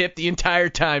at his hip the entire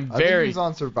time. I think he was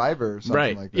on Survivor or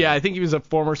something like that. Yeah, I think he was a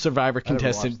former Survivor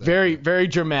contestant. Very, very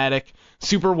dramatic,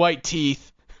 super white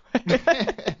teeth, which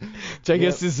I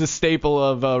guess is the staple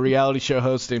of reality show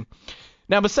hosting.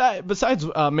 Now, besides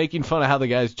making fun of how the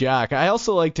guys jock, I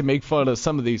also like to make fun of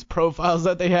some of these profiles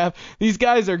that they have. These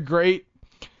guys are great.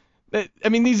 I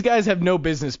mean, these guys have no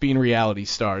business being reality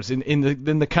stars in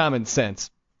the common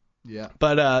sense. Yeah.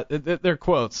 But their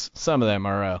quotes, some of them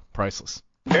are priceless.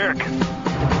 Eric,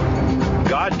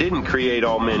 God didn't create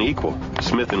all men equal.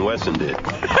 Smith & Wesson did.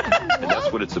 And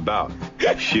that's what it's about.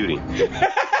 Shooting.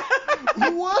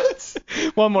 What?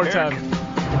 One more Eric, time.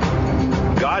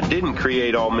 God didn't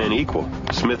create all men equal.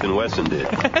 Smith & Wesson did.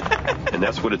 And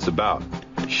that's what it's about.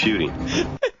 Shooting.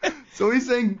 So he's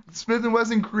saying Smith &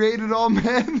 Wesson created all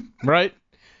men? Right.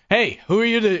 Hey, who are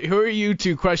you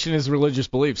to question his religious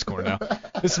beliefs, Cornell?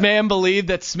 This man believed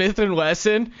that Smith &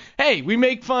 Wesson. Hey, we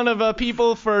make fun of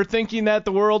people for thinking that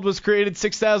the world was created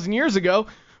 6,000 years ago.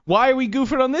 why are we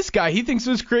goofing on this guy? He thinks it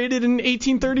was created in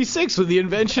 1836 with the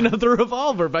invention of the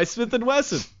revolver by Smith &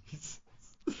 Wesson.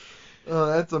 Oh,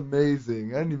 that's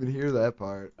amazing. I didn't even hear that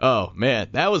part. Oh, man,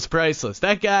 that was priceless.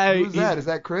 That guy... Who's that? Is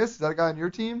that Chris? Is that a guy on your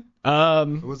team?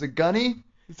 Was it Gunny?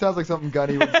 It sounds like something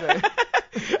Gunny would say.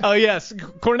 Oh, yes.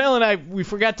 Cornell and we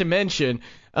forgot to mention,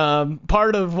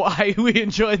 part of why we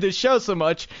enjoyed this show so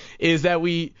much is that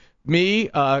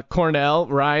Cornell,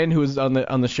 Ryan, who was on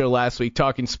the show last week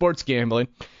talking sports gambling,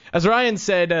 as Ryan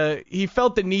said, he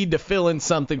felt the need to fill in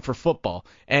something for football.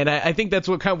 And I think that's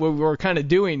what we're kind of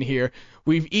doing here.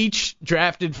 We've each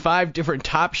drafted 5 different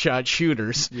Top Shot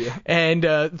shooters and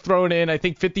thrown in, I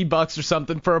think, $50 or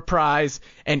something for a prize.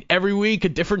 And every week, a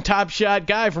different Top Shot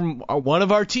guy from one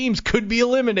of our teams could be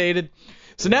eliminated.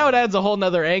 So now it adds a whole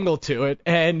nother angle to it.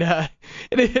 And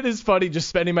it is funny just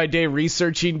spending my day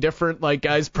researching different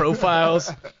guys'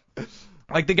 profiles.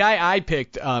 Like the guy I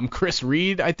picked, Chris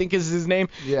Reid, I think is his name.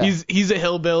 Yeah. He's a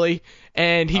hillbilly,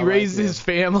 and he raised his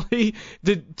family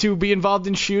to be involved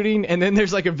in shooting. And then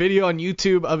there's a video on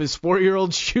YouTube of his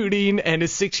 4-year-old shooting and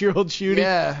his 6-year-old shooting.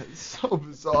 Yeah, it's so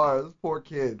bizarre. Those poor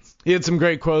kids. He had some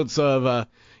great quotes of,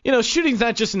 shooting's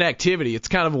not just an activity. It's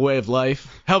kind of a way of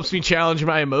life. Helps me challenge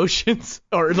my emotions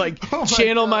or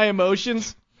channel my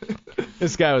emotions.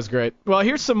 This guy was great. Well,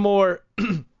 here's some more.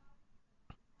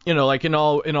 In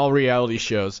all reality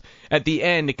shows, at the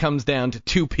end it comes down to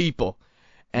 2 people,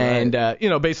 and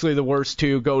basically the worst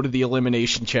 2 go to the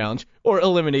elimination challenge or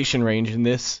elimination range in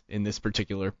this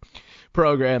particular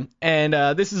program. And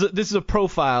this is a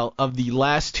profile of the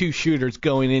last 2 shooters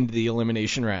going into the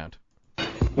elimination round.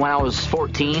 When I was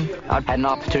 14, I had an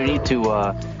opportunity to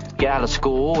get out of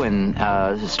school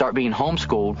and start being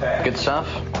homeschooled. Good stuff.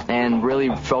 And really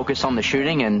focus on the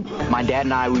shooting. And my dad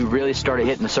and I, we really started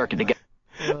hitting the circuit together.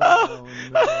 Oh,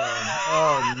 no.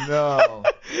 Oh, no.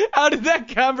 How did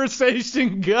that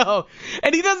conversation go?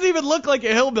 And he doesn't even look like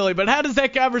a hillbilly, but how does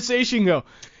that conversation go?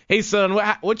 Hey, son,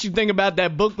 what you think about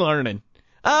that book learning?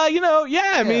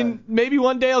 I mean, maybe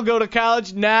one day I'll go to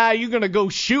college. Nah, you're going to go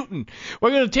shooting. We're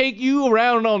going to take you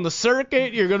around on the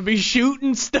circuit. You're going to be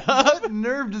shooting stuff. What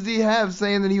nerve does he have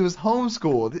saying that he was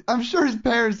homeschooled? I'm sure his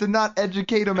parents did not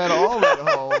educate him at all at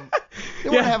home. They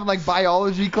weren't having,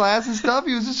 biology class and stuff.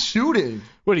 He was just shooting.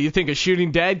 What, do you think a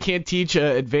shooting dad can't teach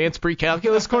advanced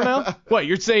pre-calculus, Cornell? What,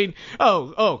 you're saying,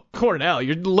 oh, Cornell,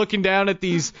 you're looking down at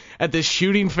this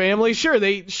shooting family? Sure,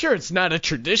 it's not a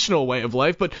traditional way of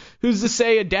life, but who's to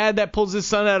say a dad that pulls his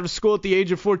son out of school at the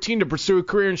age of 14 to pursue a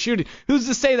career in shooting, who's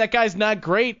to say that guy's not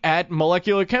great at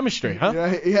molecular chemistry, huh?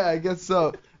 Yeah, I guess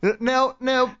so.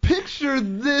 Now picture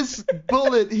this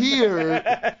bullet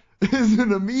here is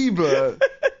an amoeba.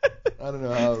 I don't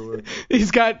know how it works. He's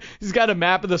got a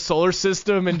map of the solar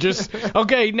system and just,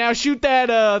 okay, now shoot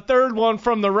that third one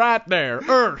from the right there,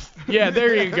 Earth. Yeah,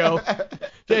 there you go.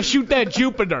 Yeah, shoot that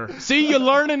Jupiter. See, you're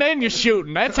learning and you're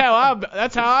shooting. That's how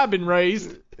I've been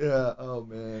raised. Yeah. Oh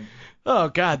man. Oh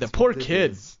God, the poor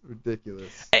kids.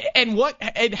 Ridiculous.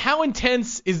 And how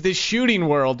intense is this shooting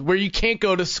world where you can't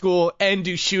go to school and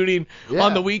do shooting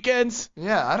on the weekends?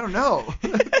 Yeah, I don't know.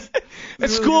 At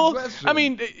school, I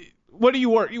mean, what do you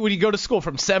work? When you go to school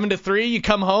from 7 to 3, you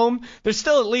come home, there's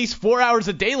still at least 4 hours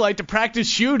of daylight to practice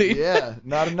shooting. Yeah,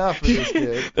 not enough for this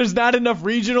kid. There's not enough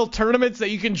regional tournaments that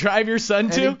you can drive your son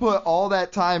to. And he put all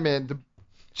that time in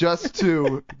just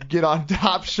to get on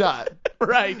Top Shot.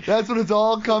 Right. That's what it's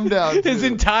all come down to. His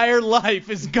entire life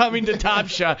is coming to Top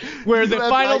Shot, where the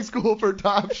final high school for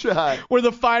Top Shot, where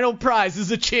the final prize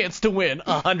is a chance to win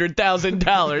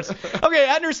 $100,000. Okay,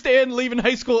 I understand leaving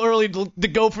high school early to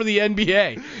go for the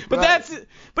NBA, but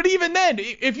but even then,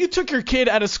 if you took your kid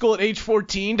out of school at age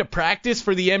 14 to practice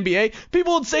for the NBA,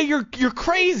 people would say you're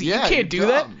crazy. Yeah, you can't do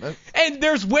dumb. that. And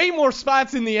there's way more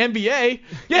spots in the NBA.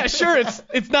 Yeah, sure,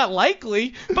 it's not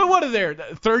likely, but what are there?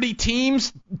 30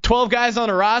 teams, 12 guys on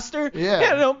a roster?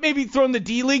 Yeah. Maybe throw in the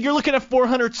D League. You're looking at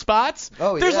 400 spots.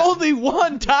 Oh, There's only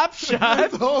one Top Shot.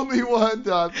 There's only one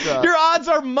Top Shot. Your odds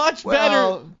are much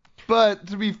better. But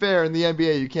to be fair, in the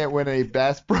NBA, you can't win any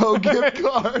Bass Pro gift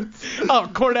cards. Oh,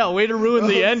 Cornell, way to ruin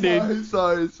the ending.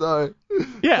 Sorry.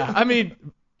 Yeah, I mean,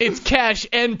 it's cash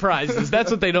and prizes. That's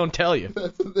what they don't tell you.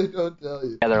 That's what they don't tell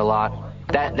you. Together a lot.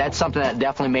 That's something that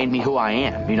definitely made me who I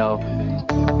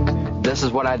am, This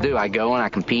is what I do. I go and I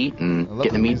compete and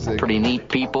get to meet pretty neat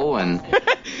people. And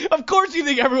of course you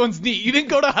think everyone's neat. You didn't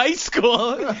go to high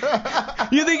school.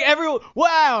 You think everyone,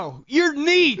 wow, you're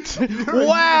neat.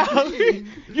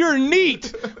 You're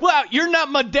neat. Wow, you're not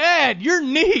my dad. You're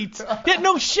neat. Yeah,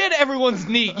 no shit, everyone's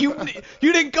neat. You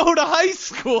didn't go to high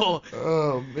school.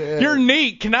 Oh, man. You're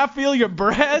neat. Can I feel your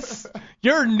breasts?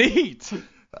 You're neat.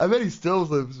 I bet he still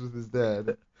lives with his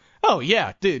dad. Oh,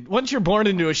 yeah, dude. Once you're born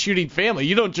into a shooting family,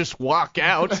 you don't just walk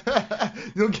out.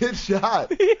 You'll get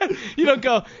shot. You don't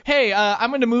go, hey,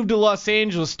 I'm going to move to Los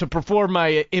Angeles to perform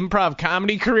my improv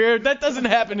comedy career. That doesn't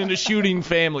happen in a shooting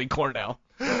family, Cornell.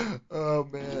 Oh,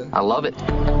 man. I love it.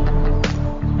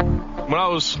 When I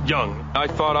was young, I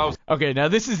thought I was... Okay, now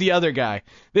this is the other guy.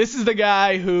 This is the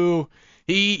guy who...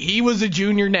 He was a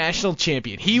junior national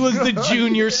champion. He was the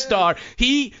junior star.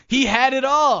 He had it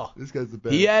all. This guy's the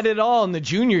best. He had it all in the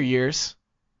junior years.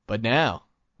 But now,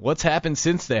 what's happened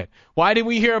since then? Why didn't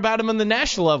we hear about him on the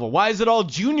national level? Why is it all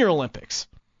Junior Olympics?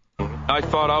 I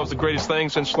thought I was the greatest thing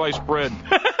since sliced bread.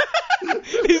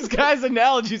 These guys'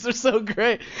 analogies are so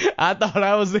great. I thought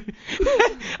I was...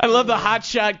 I love the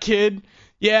hotshot kid.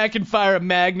 Yeah, I can fire a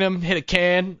Magnum, hit a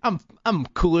can. I'm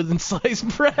cooler than sliced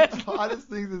bread. The hottest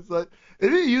things is like, if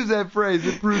you use that phrase,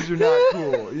 it proves you're not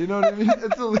cool. You know what I mean?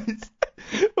 It's the least.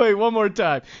 Wait, one more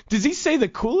time. Does he say the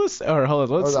coolest? Or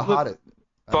hold on, Or the hottest.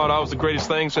 Thought I was the greatest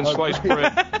thing since sliced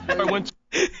bread. I went.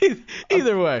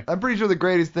 Either way. I'm pretty sure the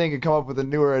greatest thing could come up with a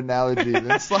newer analogy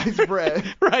than sliced bread.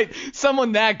 Right.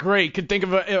 Someone that great could think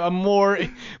of a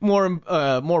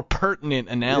more pertinent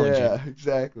analogy. Yeah,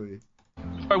 exactly.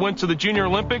 I went to the Junior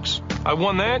Olympics. I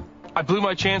won that. I blew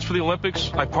my chance for the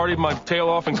Olympics. I partied my tail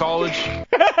off in college.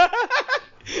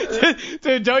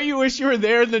 Dude, don't you wish you were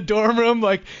there in the dorm room,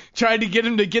 like, trying to get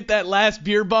him to get that last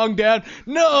beer bong down?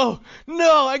 No,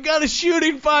 I got a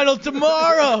shooting final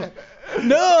tomorrow.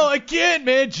 No, I can't,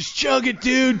 man. Just chug it,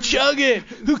 dude. Chug it.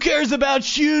 Who cares about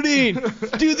shooting?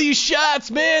 Do these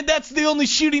shots, man. That's the only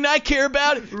shooting I care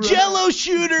about. Right. Jello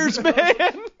shooters,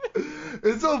 man.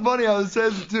 It's so funny how it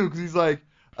says it, too, because he's like,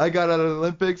 I got out of the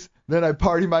Olympics, then I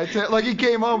party my tail. Like, he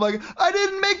came home like, I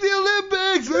didn't make the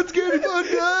Olympics. Let's get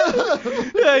fucked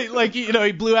up. Yeah, like, you know,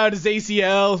 he blew out his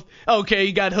ACL. Okay,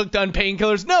 he got hooked on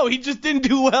painkillers. No, he just didn't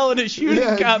do well in a shooting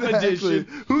competition.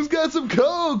 Exactly. Who's got some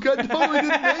coke? I totally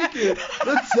didn't make it.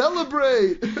 Let's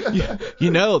celebrate.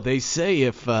 You know, they say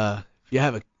if you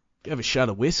have a shot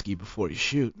of whiskey before you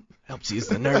shoot, helps ease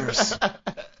the nerves.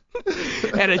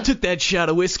 And I took that shot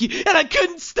of whiskey, and I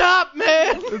couldn't stop,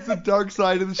 man. It's the dark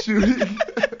side of the shooting.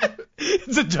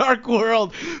 It's a dark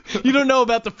world. You don't know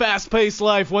about the fast-paced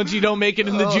life once you don't make it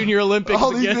in the Junior Olympics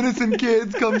all again. These innocent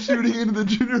kids come shooting into the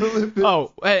Junior Olympics.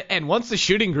 Oh, and once the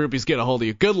shooting groupies get a hold of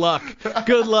you, good luck.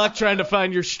 Good luck trying to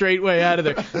find your straight way out of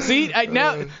there. See,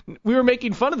 now we were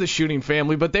making fun of the shooting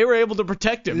family, but they were able to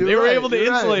protect him. They were able to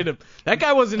insulate him. That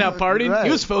guy wasn't out partying. Right.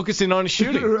 He was focusing on his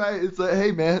shooting. Right. It's like,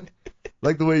 hey, man,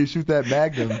 like the way you shoot that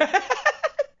Magnum.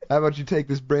 How about you take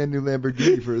this brand new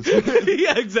Lamborghini for a spin?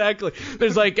 Yeah, exactly.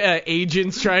 There's like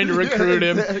agents trying to recruit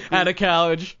him out of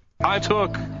college. I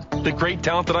took the great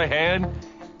talent that I had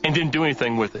and didn't do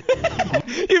anything with it.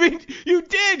 You mean you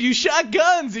did? You shot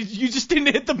guns. You just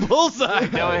didn't hit the bullseye.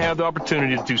 Now I have the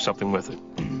opportunity to do something with it.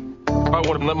 I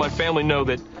want to let my family know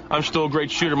that I'm still a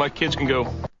great shooter. My kids can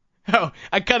go. Oh,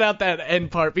 I cut out that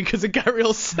end part because it got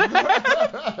real sad.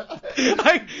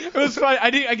 It was funny.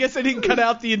 I guess I didn't cut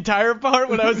out the entire part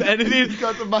when I was editing. You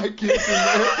got the mic kids in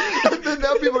there. And then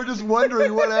now people are just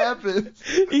wondering what happened.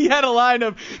 He had a line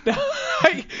of,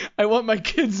 I want my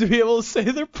kids to be able to say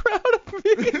they're proud of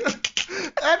me.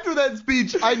 After that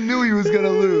speech, I knew he was going to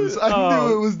lose. I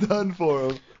knew it was done for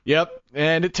him. Yep,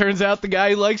 and it turns out the guy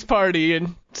who likes party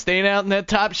and staying out in that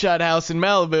Top Shot house in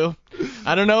Malibu.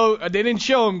 I don't know, they didn't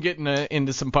show him getting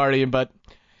into some partying, but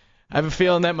I have a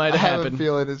feeling that might have happened. I have a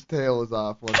feeling his tail is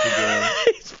off once again.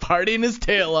 He's partying his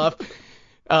tail off.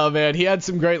 Oh man, he had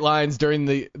some great lines during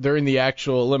the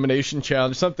actual elimination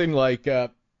challenge. Something like, and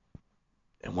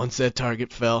once that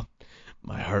target fell,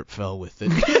 my heart fell with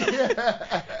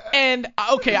it. And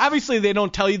okay, obviously they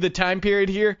don't tell you the time period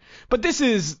here, but this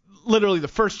is literally the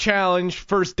first challenge,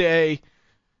 first day.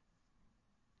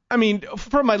 I mean,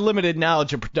 from my limited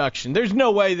knowledge of production, there's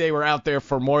no way they were out there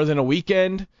for more than a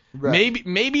weekend. Right.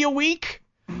 Maybe a week.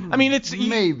 I mean, it's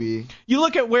maybe. You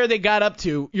look at where they got up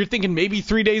to, you're thinking maybe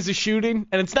 3 days of shooting,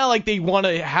 and it's not like they want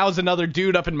to house another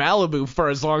dude up in Malibu for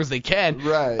as long as they can.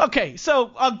 Right. Okay,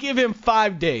 so I'll give him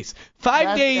 5 days.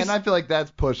 5 days. And I feel like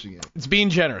that's pushing it. It's being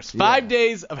generous. 5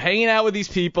 days of hanging out with these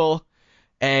people,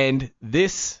 and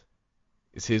this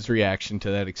is his reaction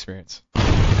to that experience.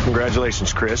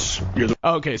 Congratulations, Chris.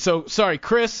 Okay, so sorry,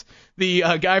 Chris, the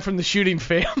guy from the shooting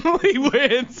family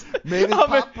wins. Made his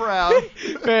pop proud.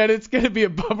 Man, it's gonna be a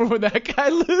bummer when that guy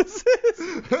loses.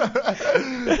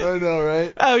 I know,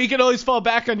 right? Oh, you can always fall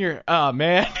back on your. Oh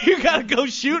man, you gotta go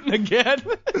shooting again.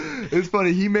 It's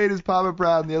funny. He made his papa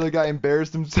proud, and the other guy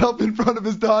embarrassed himself in front of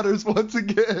his daughters once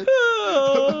again.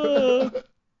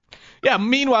 Yeah,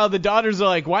 meanwhile, the daughters are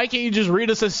like, why can't you just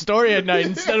read us a story at night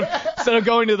instead of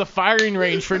going to the firing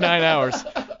range for 9 hours?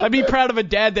 I'd be proud of a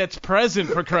dad that's present,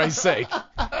 for Christ's sake.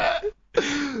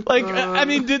 Like, I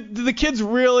mean, did the kids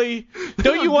really?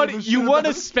 Don't you want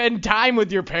to spend time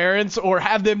with your parents or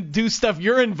have them do stuff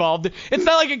you're involved in? It's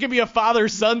not like it could be a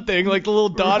father-son thing, like the little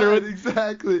daughter. Right,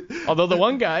 exactly. Although the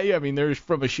one guy, I mean, they're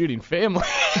from a shooting family.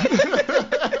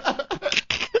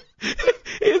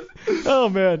 Oh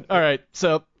man! All right,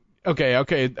 so okay.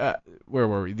 Where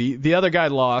were we? The other guy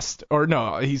lost, or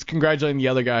no? He's congratulating the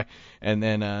other guy, and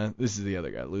then this is the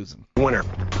other guy losing. Winner.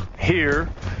 Here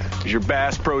is your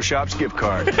Bass Pro Shops gift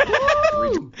card.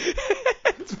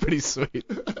 It's pretty sweet.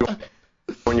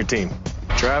 On your team.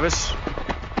 Travis,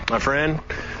 my friend,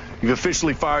 you've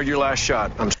officially fired your last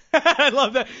shot. I'm I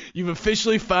love that. You've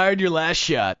officially fired your last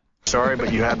shot. sorry,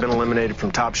 but you have been eliminated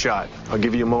from Top Shot. I'll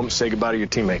give you a moment to say goodbye to your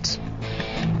teammates.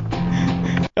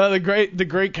 The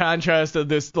great contrast of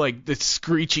this, like, this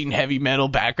screeching heavy metal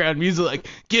background music, like,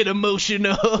 get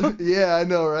emotional. Yeah, I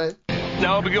know, right?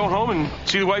 Now I'll be going home and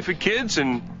see the wife and kids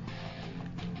and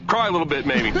cry a little bit,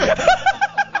 maybe.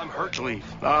 I'm hurt to leave.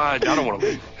 I don't want to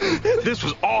leave. This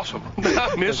was awesome.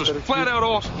 This was flat out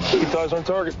awesome. Keep eyes on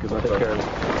target. Good luck. Take care.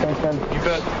 Thanks, man. You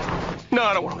bet. No,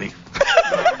 I don't want to leave.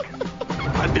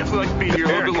 I'd definitely like to be here a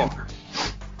little bit longer.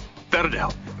 Without a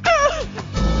doubt.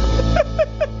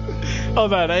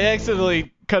 Hold on, I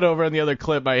accidentally cut over on the other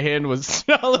clip. My hand was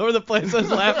all over the place. I was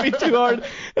laughing too hard.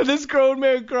 And this grown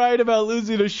man cried about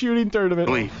losing a shooting tournament.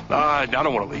 Leave. I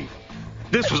don't want to leave.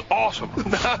 This was awesome.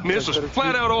 This was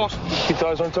flat out awesome. Keep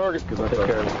eyes on target. Good luck. Take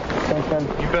care. Thanks, man.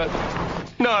 You bet.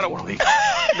 No, I don't want to leave.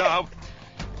 No,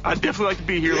 I'd definitely like to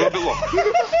be here a little bit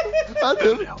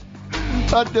longer.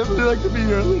 I'd definitely like to be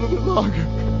here a little bit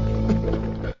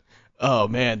longer. Oh,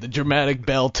 man, the dramatic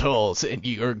bell tolls, and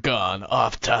you're gone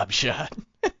off Top Shot.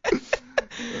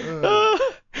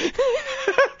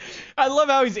 I love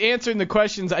how he's answering the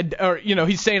questions,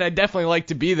 he's saying, I'd definitely like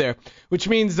to be there, which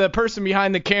means the person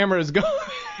behind the camera is going,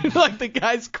 like the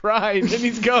guy's crying, and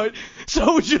he's going,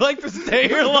 so would you like to stay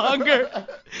here longer?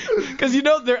 Because,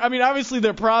 obviously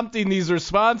they're prompting these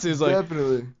responses. Like,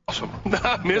 definitely. Awesome.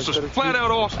 This was flat out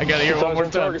awesome. I got to hear it one more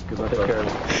time.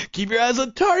 Keep your eyes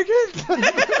on target. Keep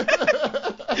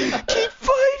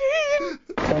fighting.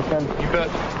 Thanks, man. You bet.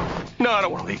 No, I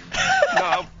don't want to leave.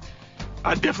 No,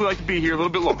 I'd definitely like to be here a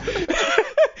little bit longer.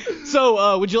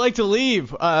 So, would you like to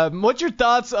leave? What's your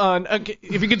thoughts on,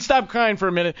 if you could stop crying for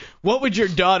a minute, what would your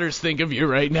daughters think of you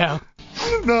right now?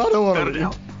 No, I don't want to leave.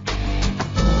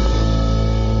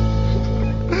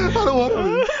 I don't want to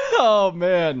leave. Oh,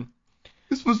 man.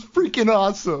 This was freaking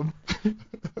awesome.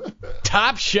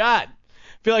 Top Shot.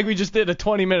 I feel like we just did a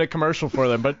 20-minute commercial for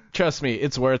them, but trust me,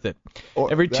 it's worth it.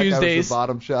 Every that Tuesdays. Guy was the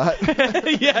bottom shot.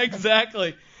 Yeah,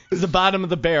 exactly. It's the bottom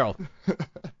of the barrel.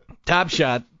 Top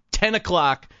Shot, 10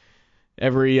 o'clock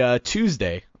every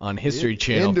Tuesday on History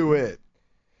Channel. Into it.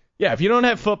 Yeah, if you don't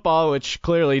have football, which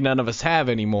clearly none of us have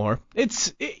anymore,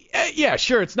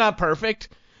 sure, it's not perfect.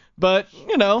 But,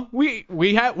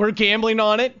 we're gambling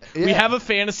on it. Yeah. We have a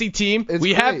fantasy team.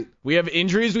 We have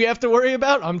injuries we have to worry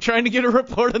about. I'm trying to get a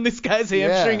report on this guy's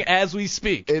hamstring as we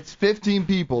speak. It's 15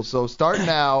 people, so start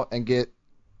now and get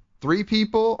 3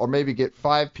 people or maybe get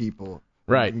 5 people.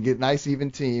 Right. You can get nice even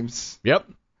teams. Yep.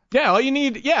 Yeah, all you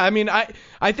need. Yeah,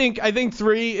 I think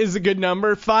 3 is a good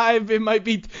number. 5, it might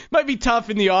be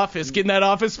tough in the office, getting that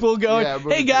office pool going. Yeah,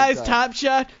 hey guys, Top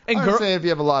Shot. And I'm saying if you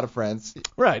have a lot of friends.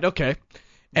 Right. Okay.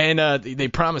 And they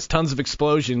promise tons of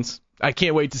explosions. I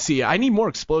can't wait to see it. I need more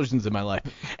explosions in my life.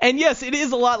 And yes, it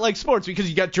is a lot like sports because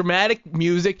you got dramatic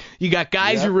music, you got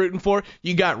guys you're rooting for,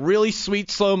 you got really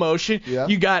sweet slow motion,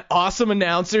 you got awesome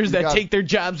announcers that take their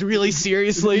jobs really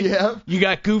seriously, you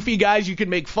got goofy guys you can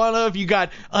make fun of, you got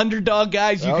underdog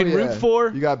guys you can root for.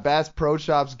 You got Bass Pro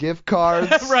Shops gift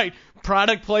cards. Right.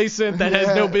 Product placement that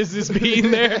has no business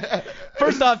being there.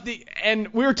 First off, and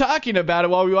we were talking about it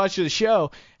while we watched the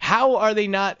show. How are they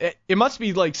not? It must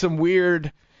be like some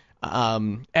weird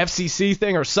FCC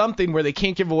thing or something where they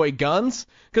can't give away guns.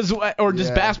 Does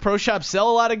Bass Pro Shop sell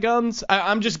a lot of guns?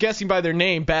 I'm just guessing by their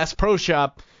name, Bass Pro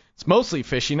Shop. It's mostly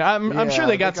fishing. I'm sure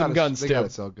they got some guns too. They gotta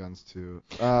sell guns too.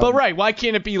 But right, why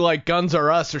can't it be like Guns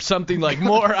R Us or something like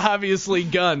more obviously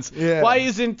guns? Yeah. Why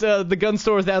isn't the gun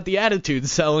store without the attitude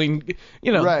selling?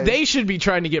 They should be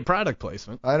trying to get product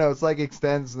placement. I know, it's like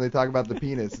Extends when they talk about the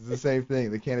penis. It's the same thing.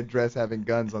 They can't address having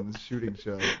guns on the shooting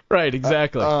show. Right,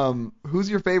 exactly. Who's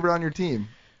your favorite on your team?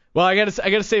 Well, I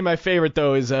gotta say my favorite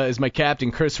though is my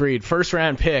captain Chris Reid, first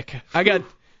round pick.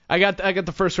 I got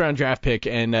the first round draft pick,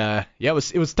 and it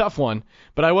was a tough one,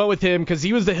 but I went with him because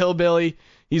he was the hillbilly.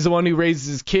 He's the one who raises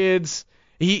his kids.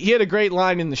 He had a great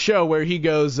line in the show where he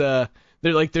goes,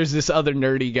 there's this other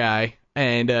nerdy guy,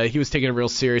 and he was taking it real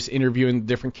serious, interviewing the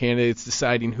different candidates,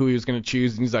 deciding who he was going to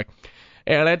choose, and he's like,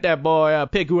 "Hey, let that boy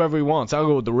pick whoever he wants. I'll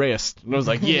go with the rest." And I was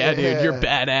like, "Yeah, dude, you're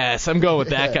badass. I'm going with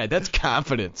that guy. That's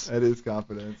confidence." That is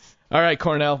confidence. All right,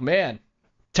 Cornell, man,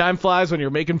 time flies when you're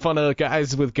making fun of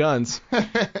guys with guns.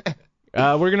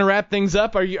 We're gonna wrap things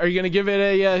up. Are you gonna give it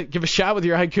a shot with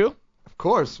your haiku? Of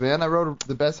course, man. I wrote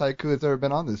the best haiku that's ever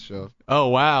been on this show. Oh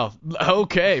wow.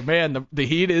 Okay, man, the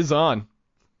heat is on.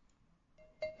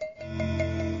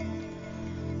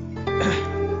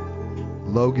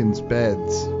 Logan's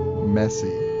bed's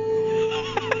messy.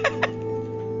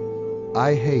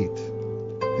 I hate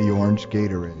the orange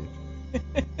Gatorade.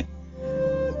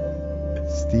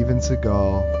 Steven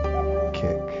Seagal,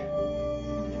 kick.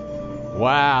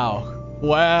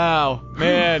 Wow,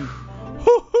 man.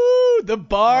 Woo-hoo! The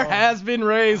bar has been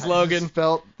raised, Logan. I just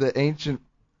felt the ancient,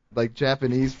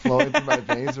 Japanese flowing through my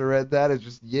veins. I read that. It's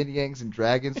just yin-yangs and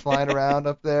dragons flying around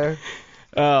up there.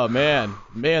 Oh, man,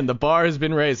 the bar has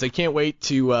been raised. I can't wait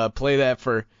to play that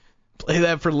for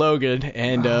Logan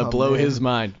and blow his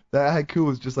mind. That haiku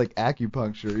was just like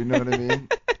acupuncture, you know what I mean?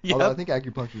 Yep. Although I think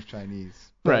acupuncture is Chinese.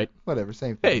 Right. Whatever,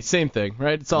 same thing. Hey, same thing,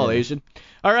 right? It's all Asian.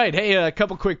 All right, hey, a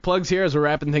couple quick plugs here as we're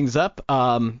wrapping things up.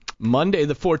 Monday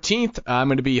the 14th, I'm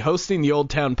going to be hosting the Old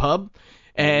Town Pub,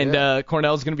 and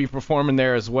Cornell's going to be performing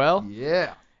there as well.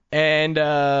 Yeah. And,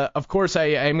 of course,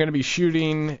 I'm going to be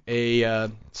shooting a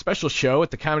special show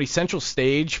at the Comedy Central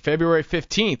stage February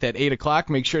 15th at 8 o'clock.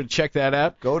 Make sure to check that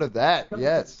out. Go to that,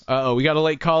 yes. Uh-oh, we got a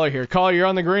late caller here. Caller, you're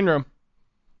on the green room.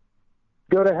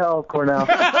 Go to hell, Cornell.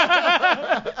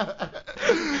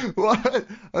 What?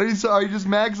 Are you just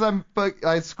mad because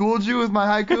I schooled you with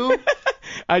my haiku?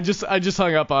 I just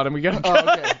hung up on him. We got to go.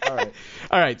 Oh, okay. All right.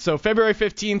 All right, so February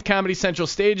 15th, Comedy Central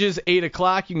stages, 8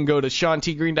 o'clock. You can go to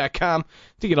SeanTGreen.com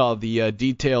to get all the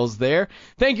details there.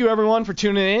 Thank you, everyone, for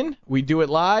tuning in. We do it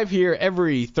live here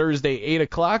every Thursday, 8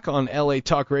 o'clock on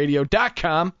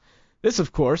LATalkRadio.com. This,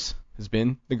 of course, has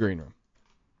been The Green Room.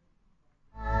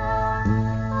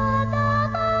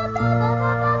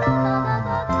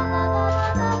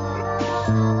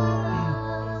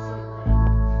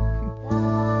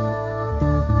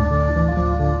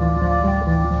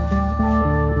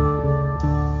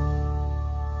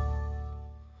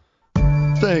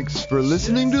 Thanks for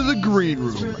listening to The Green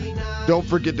Room. Don't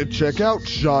forget to check out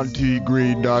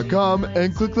SeanTGreen.com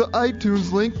and click the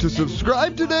iTunes link to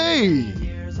subscribe today.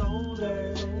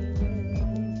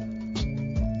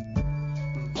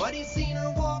 But he seen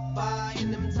her walk by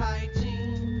in them tight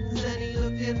jeans, and he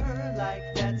looked at her like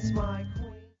that.